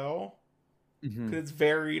camp as well, Hmm. because it's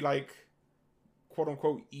very like quote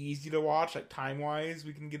unquote easy to watch, like time wise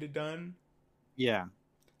we can get it done. Yeah.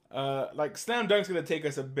 Like Slam Dunk's gonna take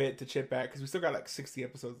us a bit to chip back because we still got like 60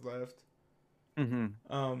 episodes left. Hmm.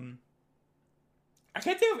 um I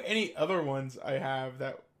can't think of any other ones I have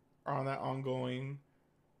that are on that ongoing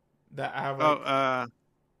that I have Oh, like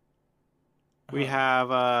we uh,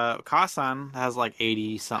 have Kasan has like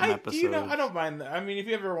 80 something I episodes. don't mind that. I mean, if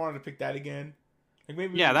you ever wanted to pick that again, like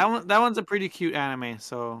Yeah, maybe that one's a pretty cute anime,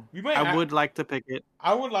 so we might I have. would like to pick it.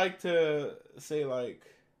 I would like to say like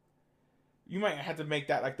you might have to make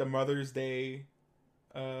that like the Mother's Day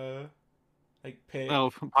uh like pick.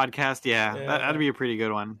 Oh, podcast, yeah. That'd Yeah. be a pretty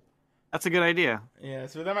good one. That's a good idea. Yeah,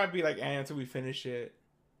 so that might be like until we finish it.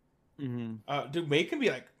 Hmm. Dude, May can be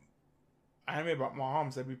like anime about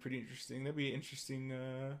moms. That'd be pretty interesting. That'd be an interesting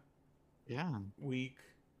Yeah. week.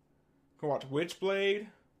 Can watch Witchblade.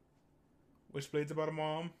 Witchblade's about a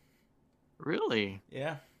mom. Really?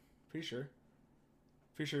 Yeah, pretty sure.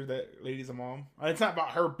 Pretty sure that lady's a mom. It's not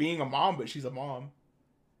about her being a mom, but she's a mom.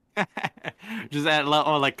 Just that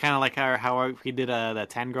level, like kind of like how we did the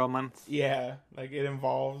 10 girl month. Yeah, like it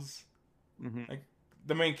involves Hmm. like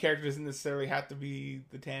the main character doesn't necessarily have to be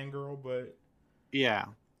the tan girl, but Yeah.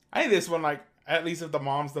 I think this one, like, at least if the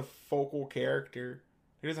mom's the focal character,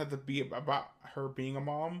 it doesn't have to be about her being a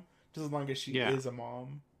mom, just as long as she Yeah. is a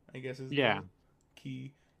mom, I guess is Yeah. the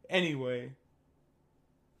key. Anyway,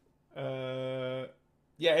 uh,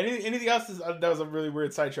 yeah. Anything else? That was a really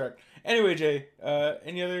weird sidetrack. Anyway, Jay,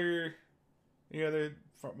 any other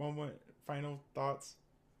moment, final thoughts?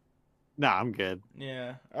 No, I'm good.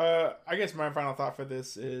 Yeah. I guess my final thought for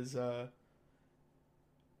this is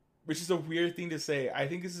which is a weird thing to say. I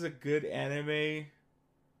think this is a good anime,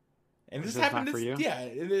 and This this is happened. not for you.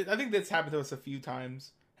 I think that's happened to us a few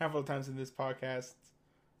times, handful of times in this podcast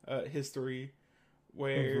history,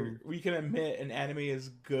 where Hmm. we can admit an anime is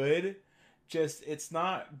good, just it's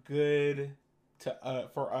not good to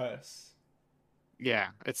for us. Yeah,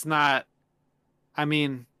 it's not. I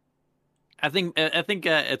mean, I think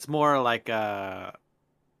it's more like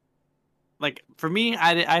for me,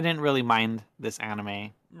 I didn't really mind this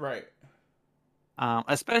anime. Right.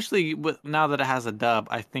 Especially with now that it has a dub,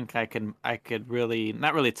 I think I could really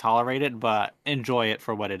not really tolerate it, but enjoy it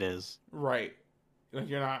for what it is. Right. Like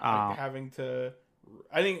you're not like Um, having to.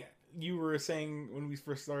 I think you were saying when we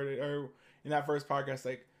first started, or in that first podcast,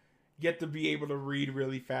 like you have to be able to read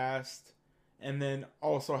really fast, and then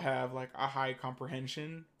also have like a high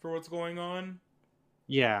comprehension for what's going on.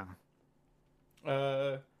 yeah,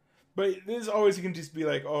 Uh, but there's always you can just be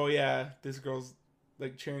like, oh yeah, this girl's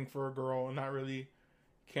like cheering for a girl and not really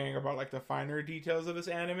caring about like the finer details of this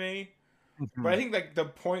anime. But I Mhm. think like the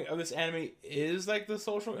point of this anime is like the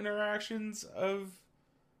social interactions of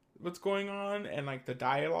what's going on and like the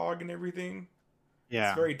dialogue and everything. It's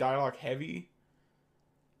Yeah, very dialogue heavy.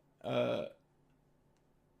 Uh,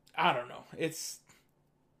 I don't know.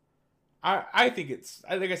 I think it's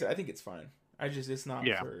like I said, I think it's fine.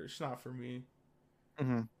 yeah. It's not for me.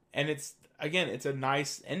 Hmm. And it's again, it's a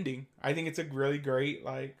nice ending. I think it's a really great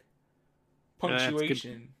like That's good.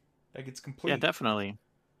 punctuation. Like it's Yeah, complete. definitely.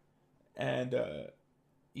 And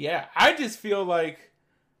yeah, I just feel like,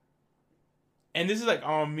 and this is like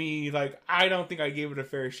on me, like I don't think I gave it a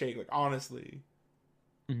fair shake, like honestly.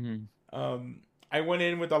 Hmm. I went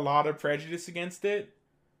in with a lot of prejudice against it,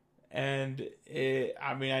 and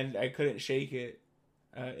I mean I couldn't shake it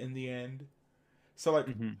in the end. So like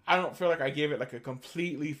Hmm. I don't feel like I gave it like a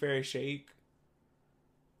completely fair shake.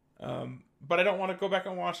 But I don't want to go back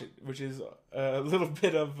and watch it, which is a little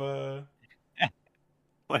bit of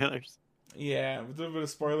Spoilers. yeah, a little bit of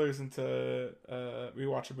spoilers into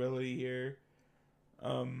rewatchability here.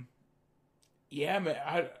 Um, yeah, man,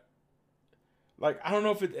 I don't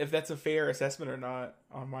know if that's a fair assessment or not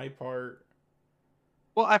on my part.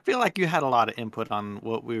 Well, I feel like you had a lot of input on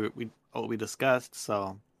what we discussed,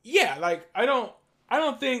 so Yeah, like I don't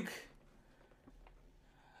think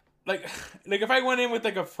like like if I went in with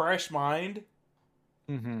like a fresh mind,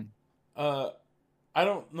 hmm uh, I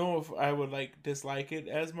don't know if I would like dislike it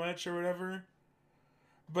as much or whatever.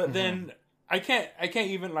 But Mm-hmm. then I can't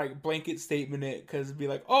even like blanket statement it because it'd be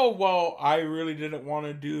like, oh well, I really didn't want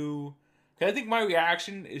to do. Cause I think my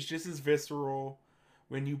reaction is just as visceral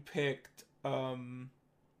when you picked. I'm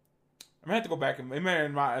gonna have to go back and it may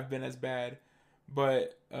not have been as bad,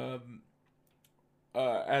 but as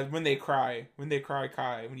when they cry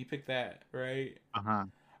Kai, when you pick that, right? Uh-huh.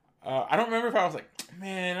 I don't remember if I was like,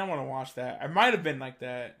 man, I want to watch that. I might have been like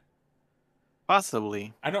that.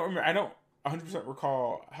 Possibly. I don't remember. I don't 100%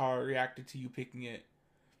 recall how I reacted to you picking it.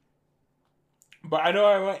 But I know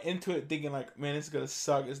I went into it thinking like, man, it's gonna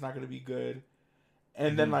suck. It's not gonna be good.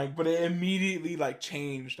 And then Mm-hmm. like, but it immediately like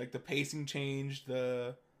changed. Like the pacing changed.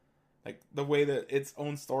 The way that its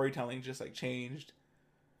own storytelling just like changed.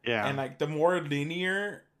 Yeah. And like the more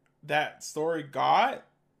linear that story got,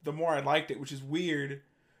 the more I liked it, which is weird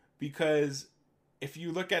because if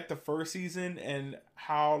you look at the first season and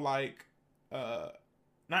how like uh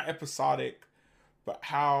not episodic, but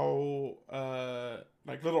how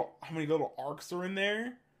like little how many little arcs are in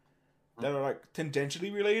there that are like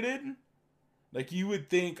tangentially related, like you would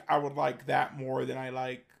think I would like that more than I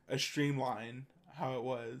like a streamline how it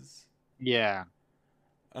was. Yeah.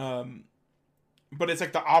 Um but it's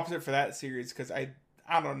like the opposite for that series because I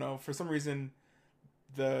don't know, for some reason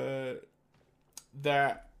the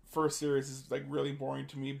that first series is like really boring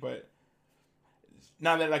to me, but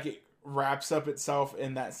now that like it wraps up itself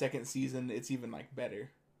in that second season, it's even like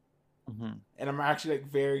better. Mm-hmm. And I'm actually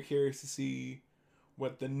like very curious to see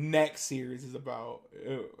what the next series is about.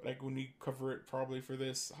 Like when we cover it probably for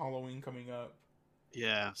this Halloween coming up.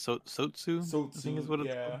 Yeah. So Sotsu, So I think is soon, what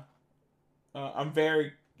it's called. yeah. I'm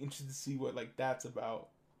very interested to see what like that's about.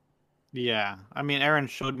 Yeah. I mean, Aaron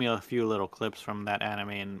showed me a few little clips from that anime,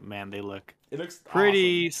 and man, they look It looks awesome.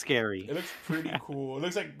 pretty scary. It looks pretty cool. It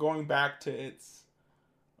looks like going back to its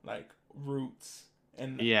like roots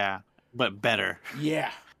and Yeah, but better.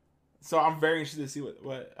 yeah. So I'm very interested to see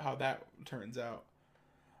what how that turns out.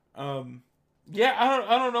 Um, yeah,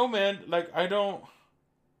 I don't know, man. Like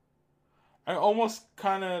I almost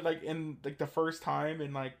kind of like in like the first time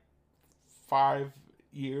in like 5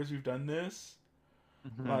 years we've done this.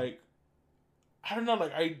 Hmm. Like I don't know,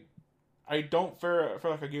 like I don't feel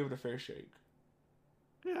like I gave it a fair shake.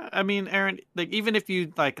 Yeah, I mean, Aaron, like even if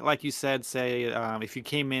you like you said, say if you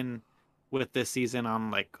came in with this season on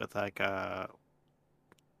like with like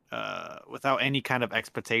without any kind of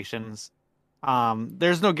expectations,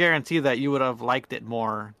 there's no guarantee that you would have liked it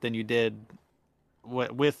more than you did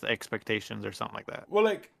with expectations or something like that. Well,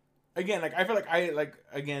 like again, like I feel like I like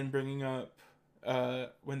again bringing up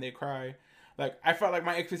when they cry, like I felt like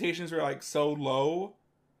my expectations were like so low,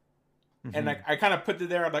 and like Hmm. I kind of put it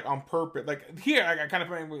there like on purpose. Like here, like I kind of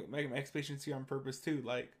put my expectations here on purpose too.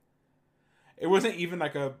 Like it wasn't even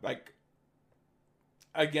like a like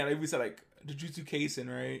again. Like we said like Jujutsu Kaisen,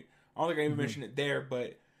 right? I don't think I even Hmm. mentioned it there,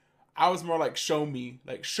 but I was more like show me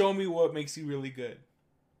what makes you really good,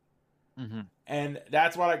 Hmm. and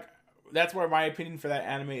that's why my opinion for that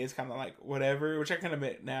anime is kind of like whatever, which I can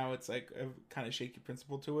admit now it's like a kind of shaky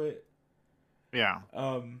principle to it. Yeah.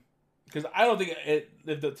 Because I don't think it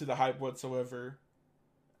lived up to the hype whatsoever.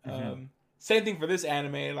 Hmm. Same thing for this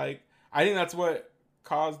anime. Like I think that's what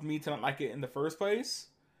caused me to not like it in the first place.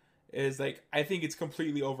 Is like I think it's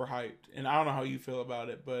completely overhyped, and I don't know how you feel about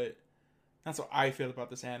it, but that's what I feel about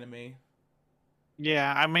this anime.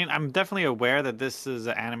 Yeah, I mean, I'm definitely aware that this is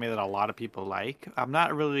an anime that a lot of people like. I'm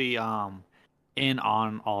not really in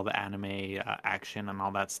on all the anime action and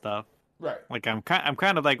all that stuff. Right. Like I'm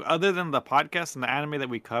kind of like other than the podcast and the anime that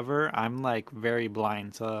we cover, I'm like very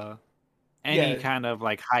blind to any Yeah. kind of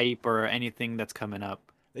like hype or anything that's coming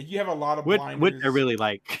up. Like you have a lot of Which I blinders. really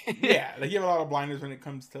like. Yeah. Like you have a lot of blinders when it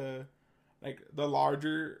comes to like the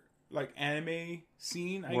larger like anime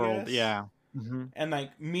scene, I World, guess. yeah. Hmm. And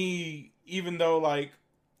like me, even though like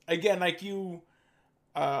again, like you,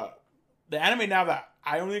 uh, the anime now that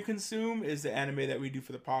I only consume is the anime that we do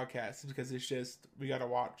for the podcast because it's just we gotta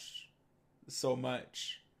watch so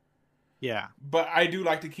much. Yeah. But I do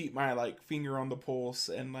like to keep my like finger on the pulse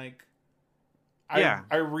and like Yeah.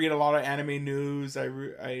 I read a lot of anime news.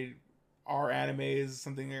 I our anime is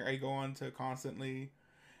something that I go on to constantly,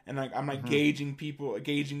 and like I'm like Hmm.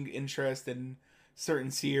 gauging interest in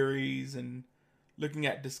certain series and looking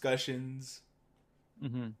at discussions.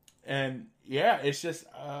 Hmm. And yeah, it's just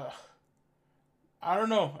I don't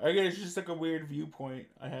know. I guess it's just like a weird viewpoint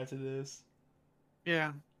I had to this.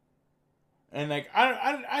 Yeah. And like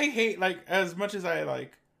I hate like as much as I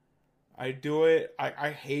like I do it,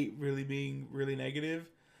 I hate really being really negative.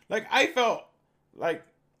 Like I felt like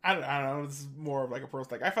I don't know. This is more of like a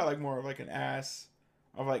personal. Like I felt like more of like an ass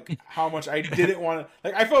of like how much I didn't want to.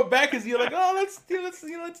 Like I felt bad because you're like, oh, let's do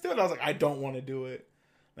it. I was like, I don't want to do it.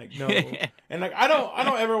 Like no, and like I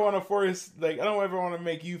don't ever want to force. Like I don't ever want to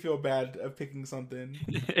make you feel bad of picking something.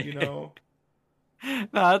 You know. No,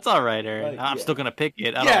 that's all right, Aaron. Like, I'm yeah. still gonna pick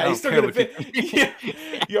it. I Yeah, don't he's still care gonna what you pick.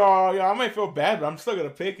 think. Yeah, I might feel bad, but I'm still gonna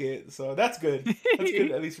pick it. So that's good. That's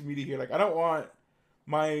good, at least for me to hear. Like, I don't want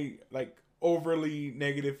my like overly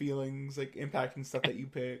negative feelings like impacting stuff that you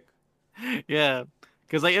pick. Yeah,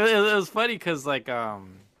 because like it was funny because like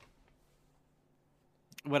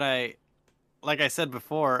what I like I said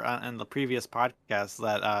before in the previous podcast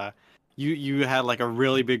that you had like a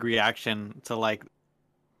really big reaction to like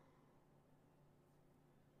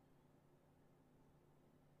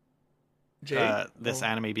Jay, this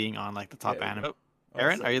anime being on like the top yeah, anime. Oh, oh,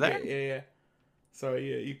 Aaron, so, are you there? yeah.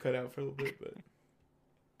 Sorry, yeah, you cut out for a little bit, but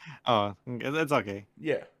Oh, it's okay.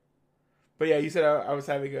 yeah, but yeah, you said I was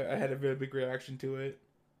having I had a really big reaction to it.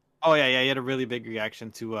 Oh yeah, you had a really big reaction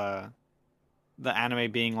to the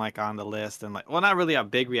anime being like on the list and like well not really a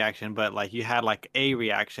big reaction but like you had like a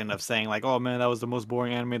reaction of saying like oh man that was the most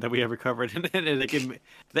boring anime that we ever covered and like,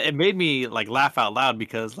 it made me like laugh out loud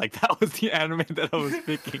because like that was the anime that I was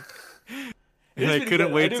picking and I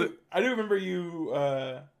couldn't wait to. I do remember you.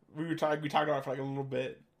 We talked about it for like a little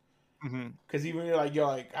bit because even you're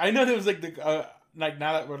like I know there was like the like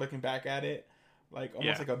now that we're looking back at it like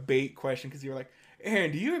almost like a bait question because you were like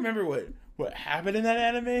Aaron, do you remember what happened in that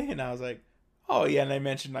anime? And I was like, oh yeah, and I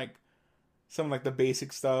mentioned like some like the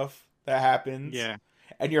basic stuff that happens. Yeah.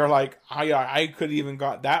 And you're like, I could even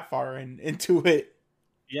got that far into it.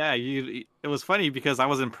 Yeah, it was funny because I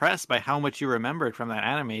was impressed by how much you remembered from that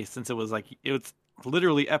anime since it was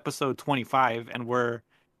literally episode 25 and we're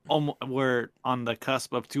on the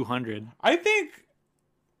cusp of 200. I think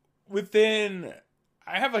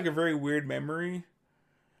I have like a very weird memory.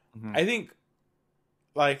 I think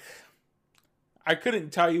like I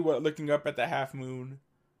couldn't tell you what looking up at the half moon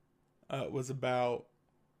was about.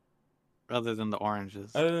 Other than the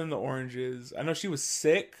oranges. Other than the oranges. I know she was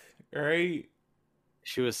sick, right?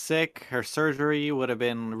 She was sick. Her surgery would have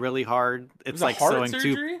been really hard. It's like heart sewing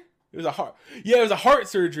surgery? It was a heart. Yeah, it was a heart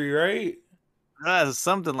surgery, right?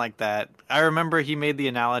 Something like that. I remember he made the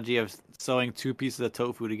analogy of sewing two pieces of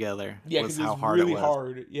tofu together. Yeah, because it was really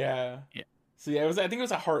hard. Yeah. Yeah. So yeah, I think it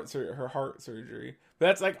was her heart surgery. But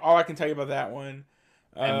that's like all I can tell you about that one.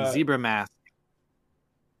 And zebra mask.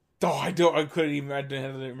 Oh, I didn't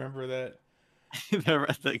remember that. the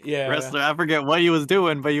wrestler, I forget what he was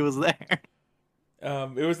doing, but he was there.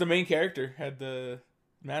 It was the main character had the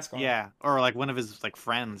mask on. Yeah, or like one of his like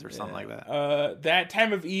friends or something like that. That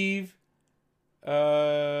Time of Eve.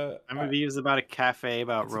 Time of Eve is about a cafe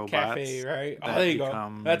about robots. Cafe, right? Oh, there you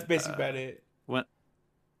go. That's basically about it. When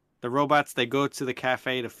the robots they go to the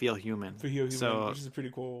cafe to feel human. Which is a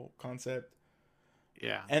pretty cool concept.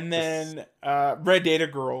 Yeah. And then Red Data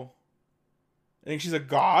Girl. I think she's a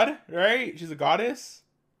god, right? She's a goddess.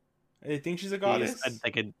 I think she's a goddess.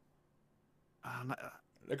 Like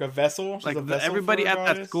a vessel. She's like a vessel everybody at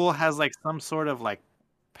goddess. that school has like some sort of like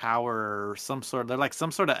power or some sort. They're like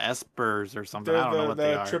some sort of espers or something. I don't know what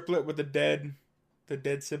they are. The triplet with the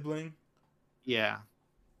dead sibling. Yeah.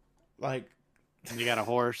 Like. And you got a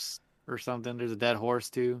horse or something. There's a dead horse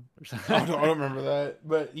too. I don't remember that,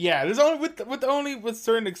 but yeah, there's only with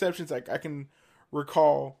certain exceptions like I can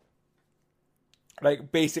recall.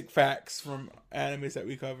 Like basic facts from animes that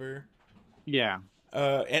we cover. Yeah.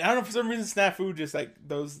 And I don't know, for some reason Snafu just like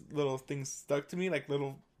those little things stuck to me, like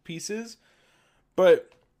little pieces.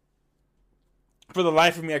 But for the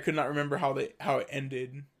life of me I could not remember how it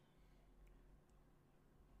ended.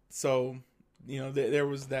 So, there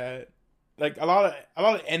was that. Like a lot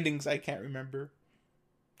of endings I can't remember.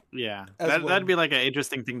 Yeah. That'd be like an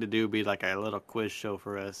interesting thing to do, be like a little quiz show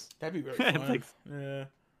for us. That'd be very fun.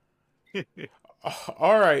 Yeah.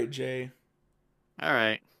 All right, Jay. All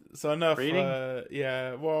right. So enough. Rating?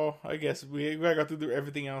 Yeah. Well, I guess we gotta go through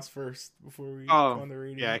everything else first before we go on the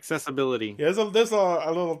rating. Yeah, accessibility. Yeah, there's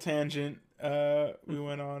a little tangent. We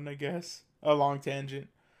went on, I guess, a long tangent.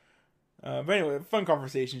 But anyway, fun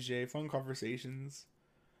conversations, Jay. Fun conversations.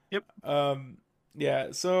 Yep. Yeah.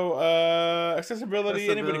 So accessibility.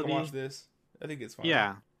 Anybody can watch this. I think it's fine.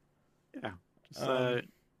 Yeah. Yeah. Just,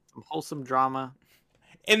 some wholesome drama.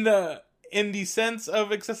 In the sense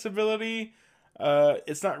of accessibility,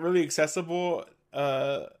 it's not really accessible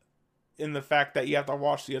in the fact that you have to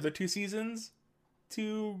watch the other two seasons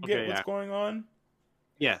to get what's going on.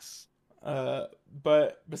 Yes.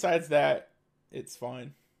 But besides that, it's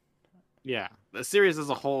fine. Yeah. The series as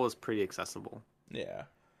a whole is pretty accessible. Yeah.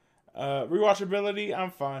 Rewatchability,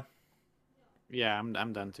 I'm fine. Yeah,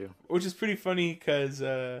 I'm done too. Which is pretty funny because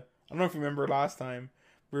I don't know if you remember last time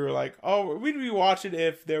we were like, oh, we'd rewatch it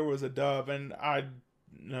if there was a dub, and I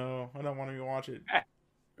don't want to rewatch it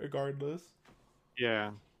regardless.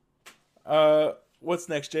 Yeah. What's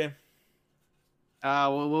next, Jay?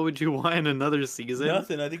 What would you want in another season?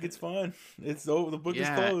 Nothing. I think it's fine. It's over. The book is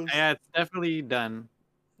closed. Yeah, it's definitely done.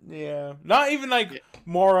 Yeah, not even like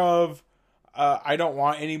more of I don't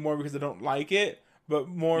want any more because I don't like it, but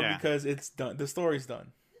more because it's done. The story's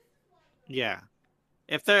done. Yeah.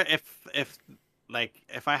 If I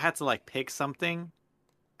had to like pick something,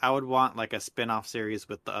 I would want like a spin-off series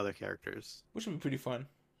with the other characters. Which would be pretty fun,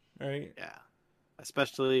 right? Yeah.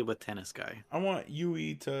 Especially with Tennis Guy. I want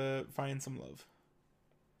Yui to find some love.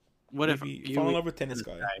 What Maybe if fall in love with Tennis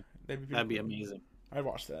Guy? That'd be amazing. I'd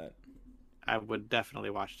watch that. I would definitely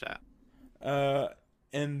watch that.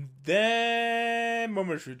 And then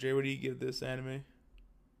Moment of Truth, Jay, what do you give this anime?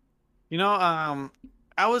 You know,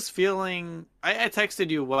 I was feeling. I texted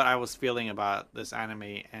you what I was feeling about this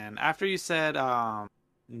anime, and after you said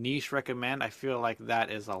niche recommend, I feel like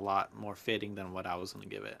that is a lot more fitting than what I was gonna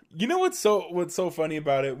give it. You know what's so funny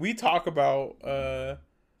about it? We talk about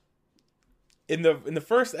in the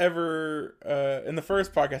first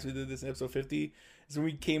podcast we did this in episode 50 is when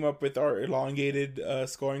we came up with our elongated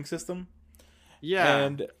scoring system. Yeah,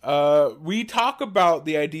 and we talk about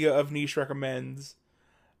the idea of niche recommends.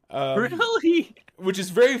 Really? Which is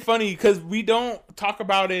very funny because we don't talk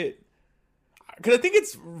about it. Because I think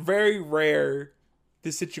it's very rare,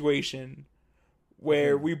 this situation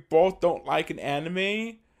where we both don't like an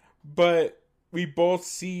anime, but we both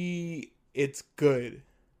see it's good.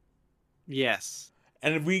 Yes.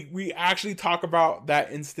 And we actually talk about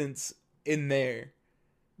that instance in there.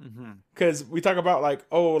 Because we talk about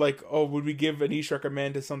would we give a niche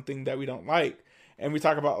recommend to something that we don't like? And we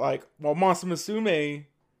talk about Monster Musume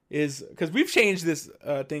is, because we've changed this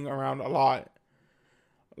thing around a lot.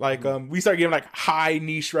 We start giving high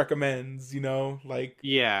niche recommends,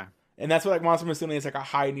 yeah, and that's what Monster Musume is, a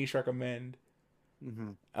high niche recommend.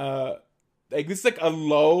 This is a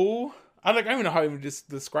low. I don't even know how to even just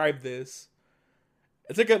describe this.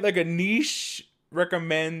 It's like a niche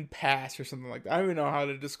recommend pass or something like that. I don't even know how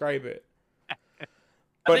to describe it.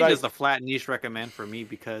 I think it's a flat niche recommend for me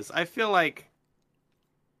because I feel like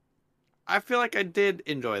I did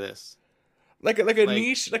enjoy this. Like a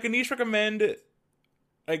niche recommend.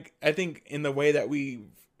 I think in the way that we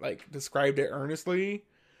described it earnestly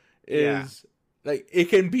is it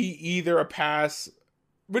can be either a pass,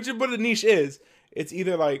 which is what a niche is. It's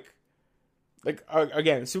either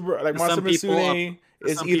again super Monster Musume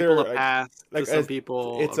is either a pass, some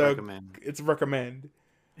people it's a recommend. It's a recommend.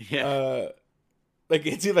 Yeah.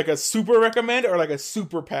 It's either a super recommend or a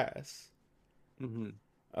super pass.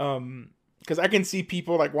 Because I can see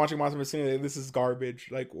people watching Monster Musume, this is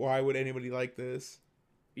garbage. Why would anybody like this?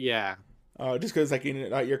 Yeah. Just because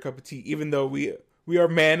not your cup of tea. Even though we are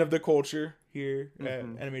man of the culture here at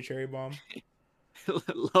Anime Cherry Bomb.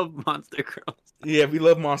 Love Monster Girls. Yeah, we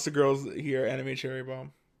love Monster Girls here at Anime Cherry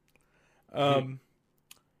Bomb.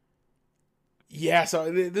 Yeah, so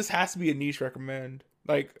this has to be a niche recommend.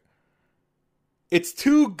 It's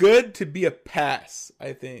too good to be a pass,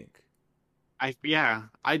 I think. I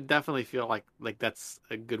definitely feel like that's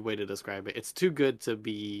a good way to describe it. It's too good to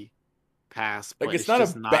be pass, but it's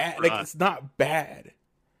not bad. It's not bad.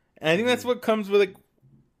 And I think that's what comes with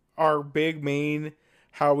our big main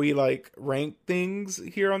how we rank things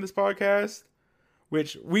here on this podcast,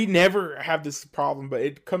 which we never have this problem, but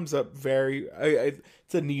it comes up very.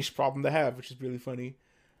 It's a niche problem to have, which is really funny.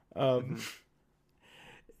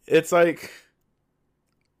 It's I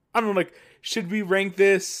don't know, should we rank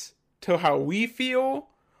this to how we feel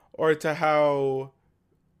or to how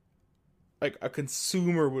a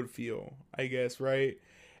consumer would feel, I guess, right?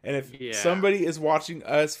 And if somebody is watching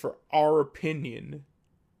us for our opinion,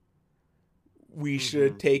 we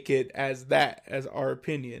should take it as our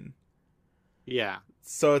opinion. Yeah.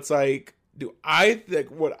 So it's do I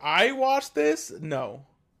would I watch this? No.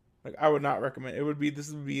 I would not recommend.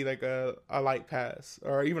 This would be a light pass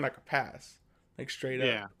or even a pass, straight up.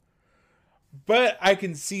 Yeah. But I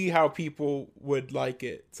can see how people would like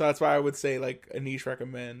it. So that's why I would say a niche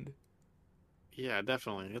recommend. Yeah,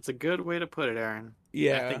 definitely. It's a good way to put it, Aaron.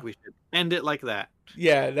 Yeah. I think we should end it like that.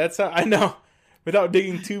 Yeah, that's how I know. Without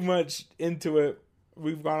digging too much into it,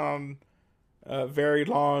 we've gone on a very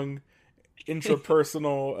long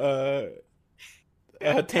intrapersonal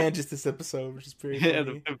tangents this episode, which is pretty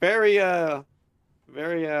funny. Very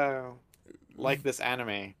like this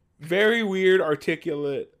anime. Very weird,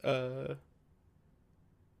 articulate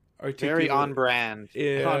Very on articulate. brand. On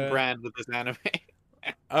Yeah. brand with this anime.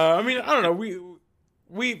 I mean, I don't know.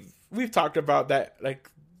 We've talked about that like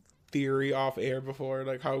theory off air before,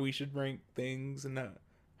 like how we should rank things and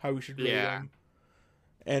how we should rate Yeah. them.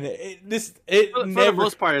 And it For the never.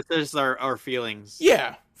 most part, it's just our feelings.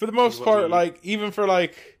 Yeah, for the most what part, we- like even for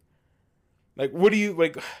like what do you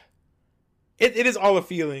like? It is all a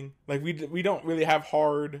feeling. Like we don't really have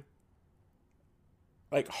hard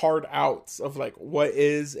outs of like what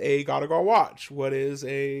is a gotta go watch, what is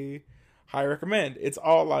a high recommend. It's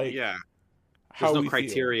all like Yeah. how There's no we feel.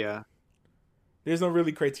 criteria. There's no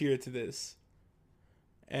really criteria to this,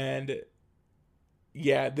 and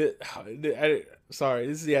yeah, sorry,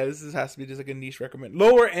 this has to be just like a niche recommend,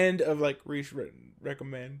 lower end of like niche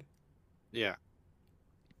recommend. Yeah.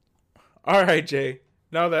 All right, Jay.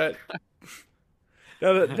 Now that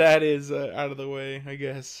that is out of the way, I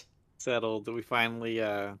guess. Settled. We finally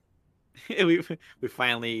we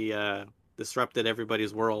finally disrupted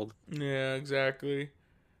everybody's world. Yeah, exactly.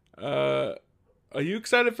 Are you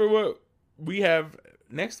excited for what we have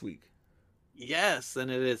next week? Yes, and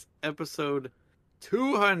it is episode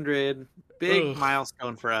 200. Big Ugh.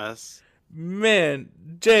 milestone for us. Man,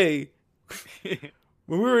 Jay, when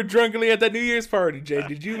we were drunkenly at that New Year's party, Jay,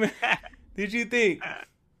 did you think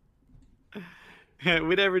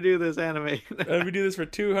We never do this anime. we do this for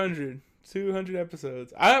 200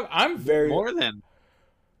 episodes? I'm very More than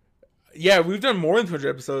yeah. We've done more than 200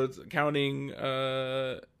 episodes, counting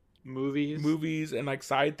movies. and like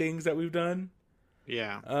side things that we've done.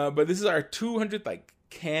 Yeah, But this is our 200th like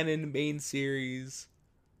canon main series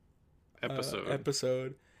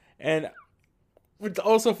episode. And it's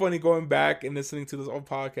also funny going back and listening to those old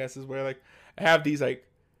podcasts is where like I have these like,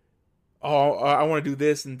 I want to do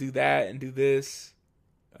this and do that and do this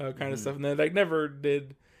kind of stuff, and then like never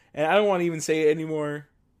did, and I don't want to even say it anymore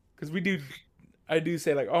because I do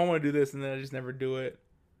say like, I want to do this, and then I just never do it.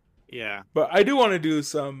 Yeah, But I do want to do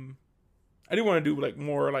like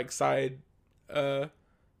more like side side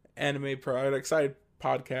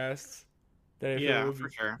podcasts that I feel would for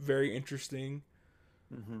be sure. very interesting.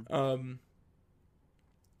 Mm-hmm.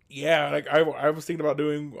 Yeah, like I was thinking about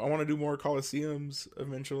I want to do more Coliseums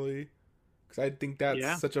eventually because I think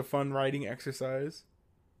that's such a fun writing exercise.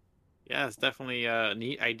 Yeah, it's definitely a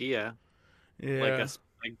neat idea. Yeah,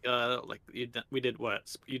 We did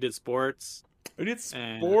what? You did sports. we did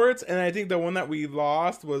sports, and I think the one that we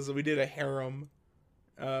lost was we did a harem.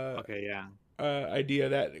 Okay, yeah. Idea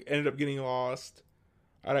that ended up getting lost.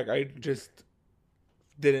 I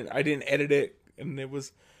didn't edit it, and it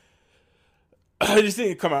was I just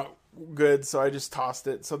didn't come out good, so I just tossed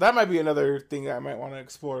it. So that might be another thing I might want to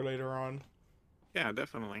explore later on. Yeah,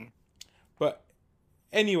 definitely. But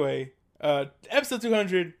anyway, episode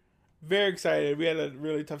 200, very excited. We had a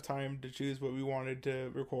really tough time to choose what we wanted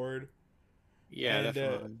to record. Yeah, And,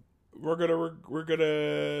 definitely. We're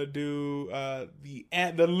gonna do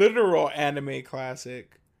the literal anime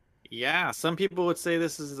classic. Yeah, some people would say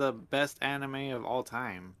this is the best anime of all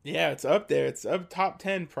time. Yeah, it's up there. It's up top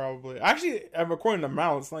 10 probably. Actually, I'm according to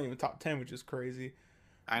Mal, it's not even top 10, which is crazy.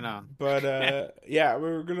 I know. But yeah,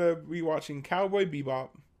 we're gonna be watching Cowboy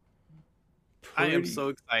Bebop. I am so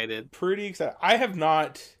excited. Pretty excited. I have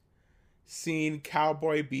not seen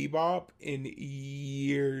Cowboy Bebop in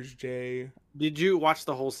years, Jay. Did you watch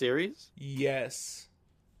the whole series? Yes.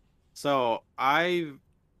 So I've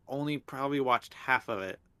only probably watched half of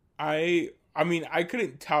it. I mean, I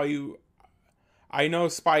couldn't tell you. I know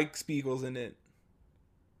Spike Spiegel's in it.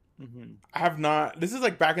 Mm-hmm. I have not. This is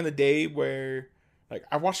like back in the day where, like,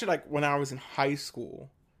 I watched it like when I was in high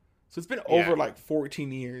school. So it's been over like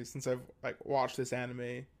 14 years since I've like watched this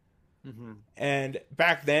anime. Mm-hmm. And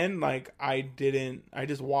back then, like, I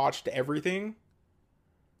just watched everything.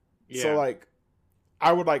 Yeah. So like,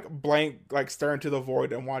 I would like blank, like stare into the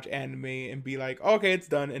void and watch anime and be like, okay, it's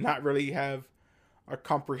done, and not really have a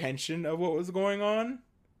comprehension of what was going on.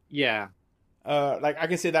 Yeah. Like I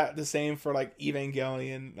can say that the same for like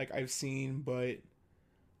Evangelion, like I've seen, but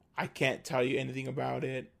I can't tell you anything about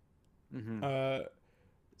it. Mm-hmm.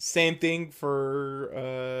 Same thing for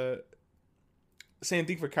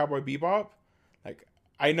Cowboy Bebop. Like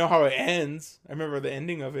I know how it ends. I remember the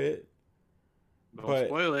ending of it. Don't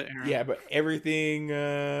spoil it, Aaron. Yeah, but everything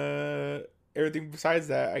besides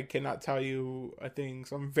that, I cannot tell you a thing.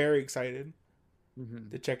 So I'm very excited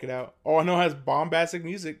to check it out. Oh, I know it has bombastic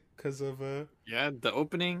music because of the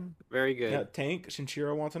opening, very good. Yeah, Tank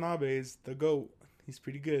Shinichiro Watanabe is the GOAT. He's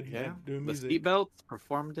pretty good. Yeah, doing music. The Seatbelts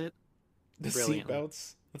performed it. The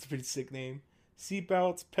Seatbelts. That's a pretty sick name.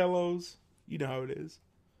 Seatbelts, pillows. You know how it is.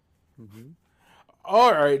 Mm-hmm.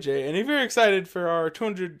 All right, Jay. And if you're excited for our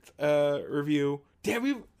 200th review, damn,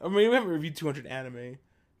 we haven't reviewed 200 anime.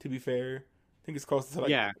 To be fair, I think it's close to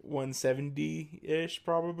like 170 ish,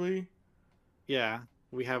 probably. Yeah,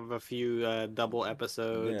 we have a few double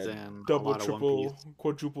episodes and double, a lot triple, of One Piece.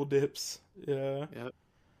 quadruple dips. Yeah. Yep.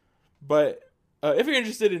 But if you're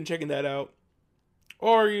interested in checking that out,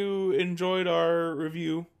 or you enjoyed our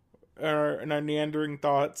review and our meandering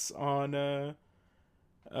thoughts on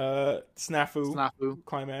Snafu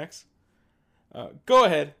Climax, go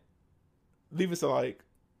ahead, leave us a like,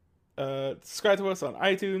 subscribe to us on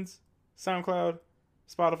iTunes, SoundCloud,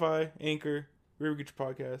 Spotify, Anchor, wherever you get your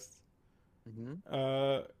podcasts.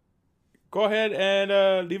 Mm-hmm. Go ahead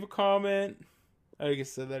and leave a comment. I guess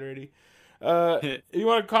I said that already. If you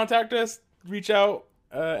want to contact us, reach out.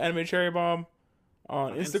 Anime Cherry Bomb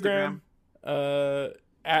on Instagram.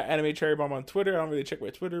 At Anime Cherry Bomb on Twitter. I don't really check my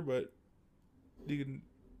Twitter, but you can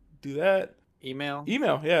do that. Email,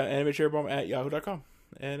 yeah, animecherrybomb@yahoo.com.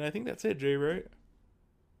 And I think that's it, Jay, right?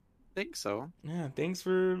 I think so. Yeah, thanks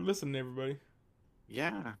for listening, everybody.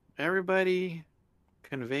 Yeah, everybody,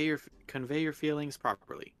 convey your feelings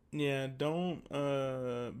properly. Yeah, don't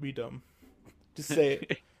be dumb. Just say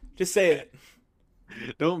it. Just say it.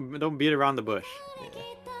 Don't beat around the bush.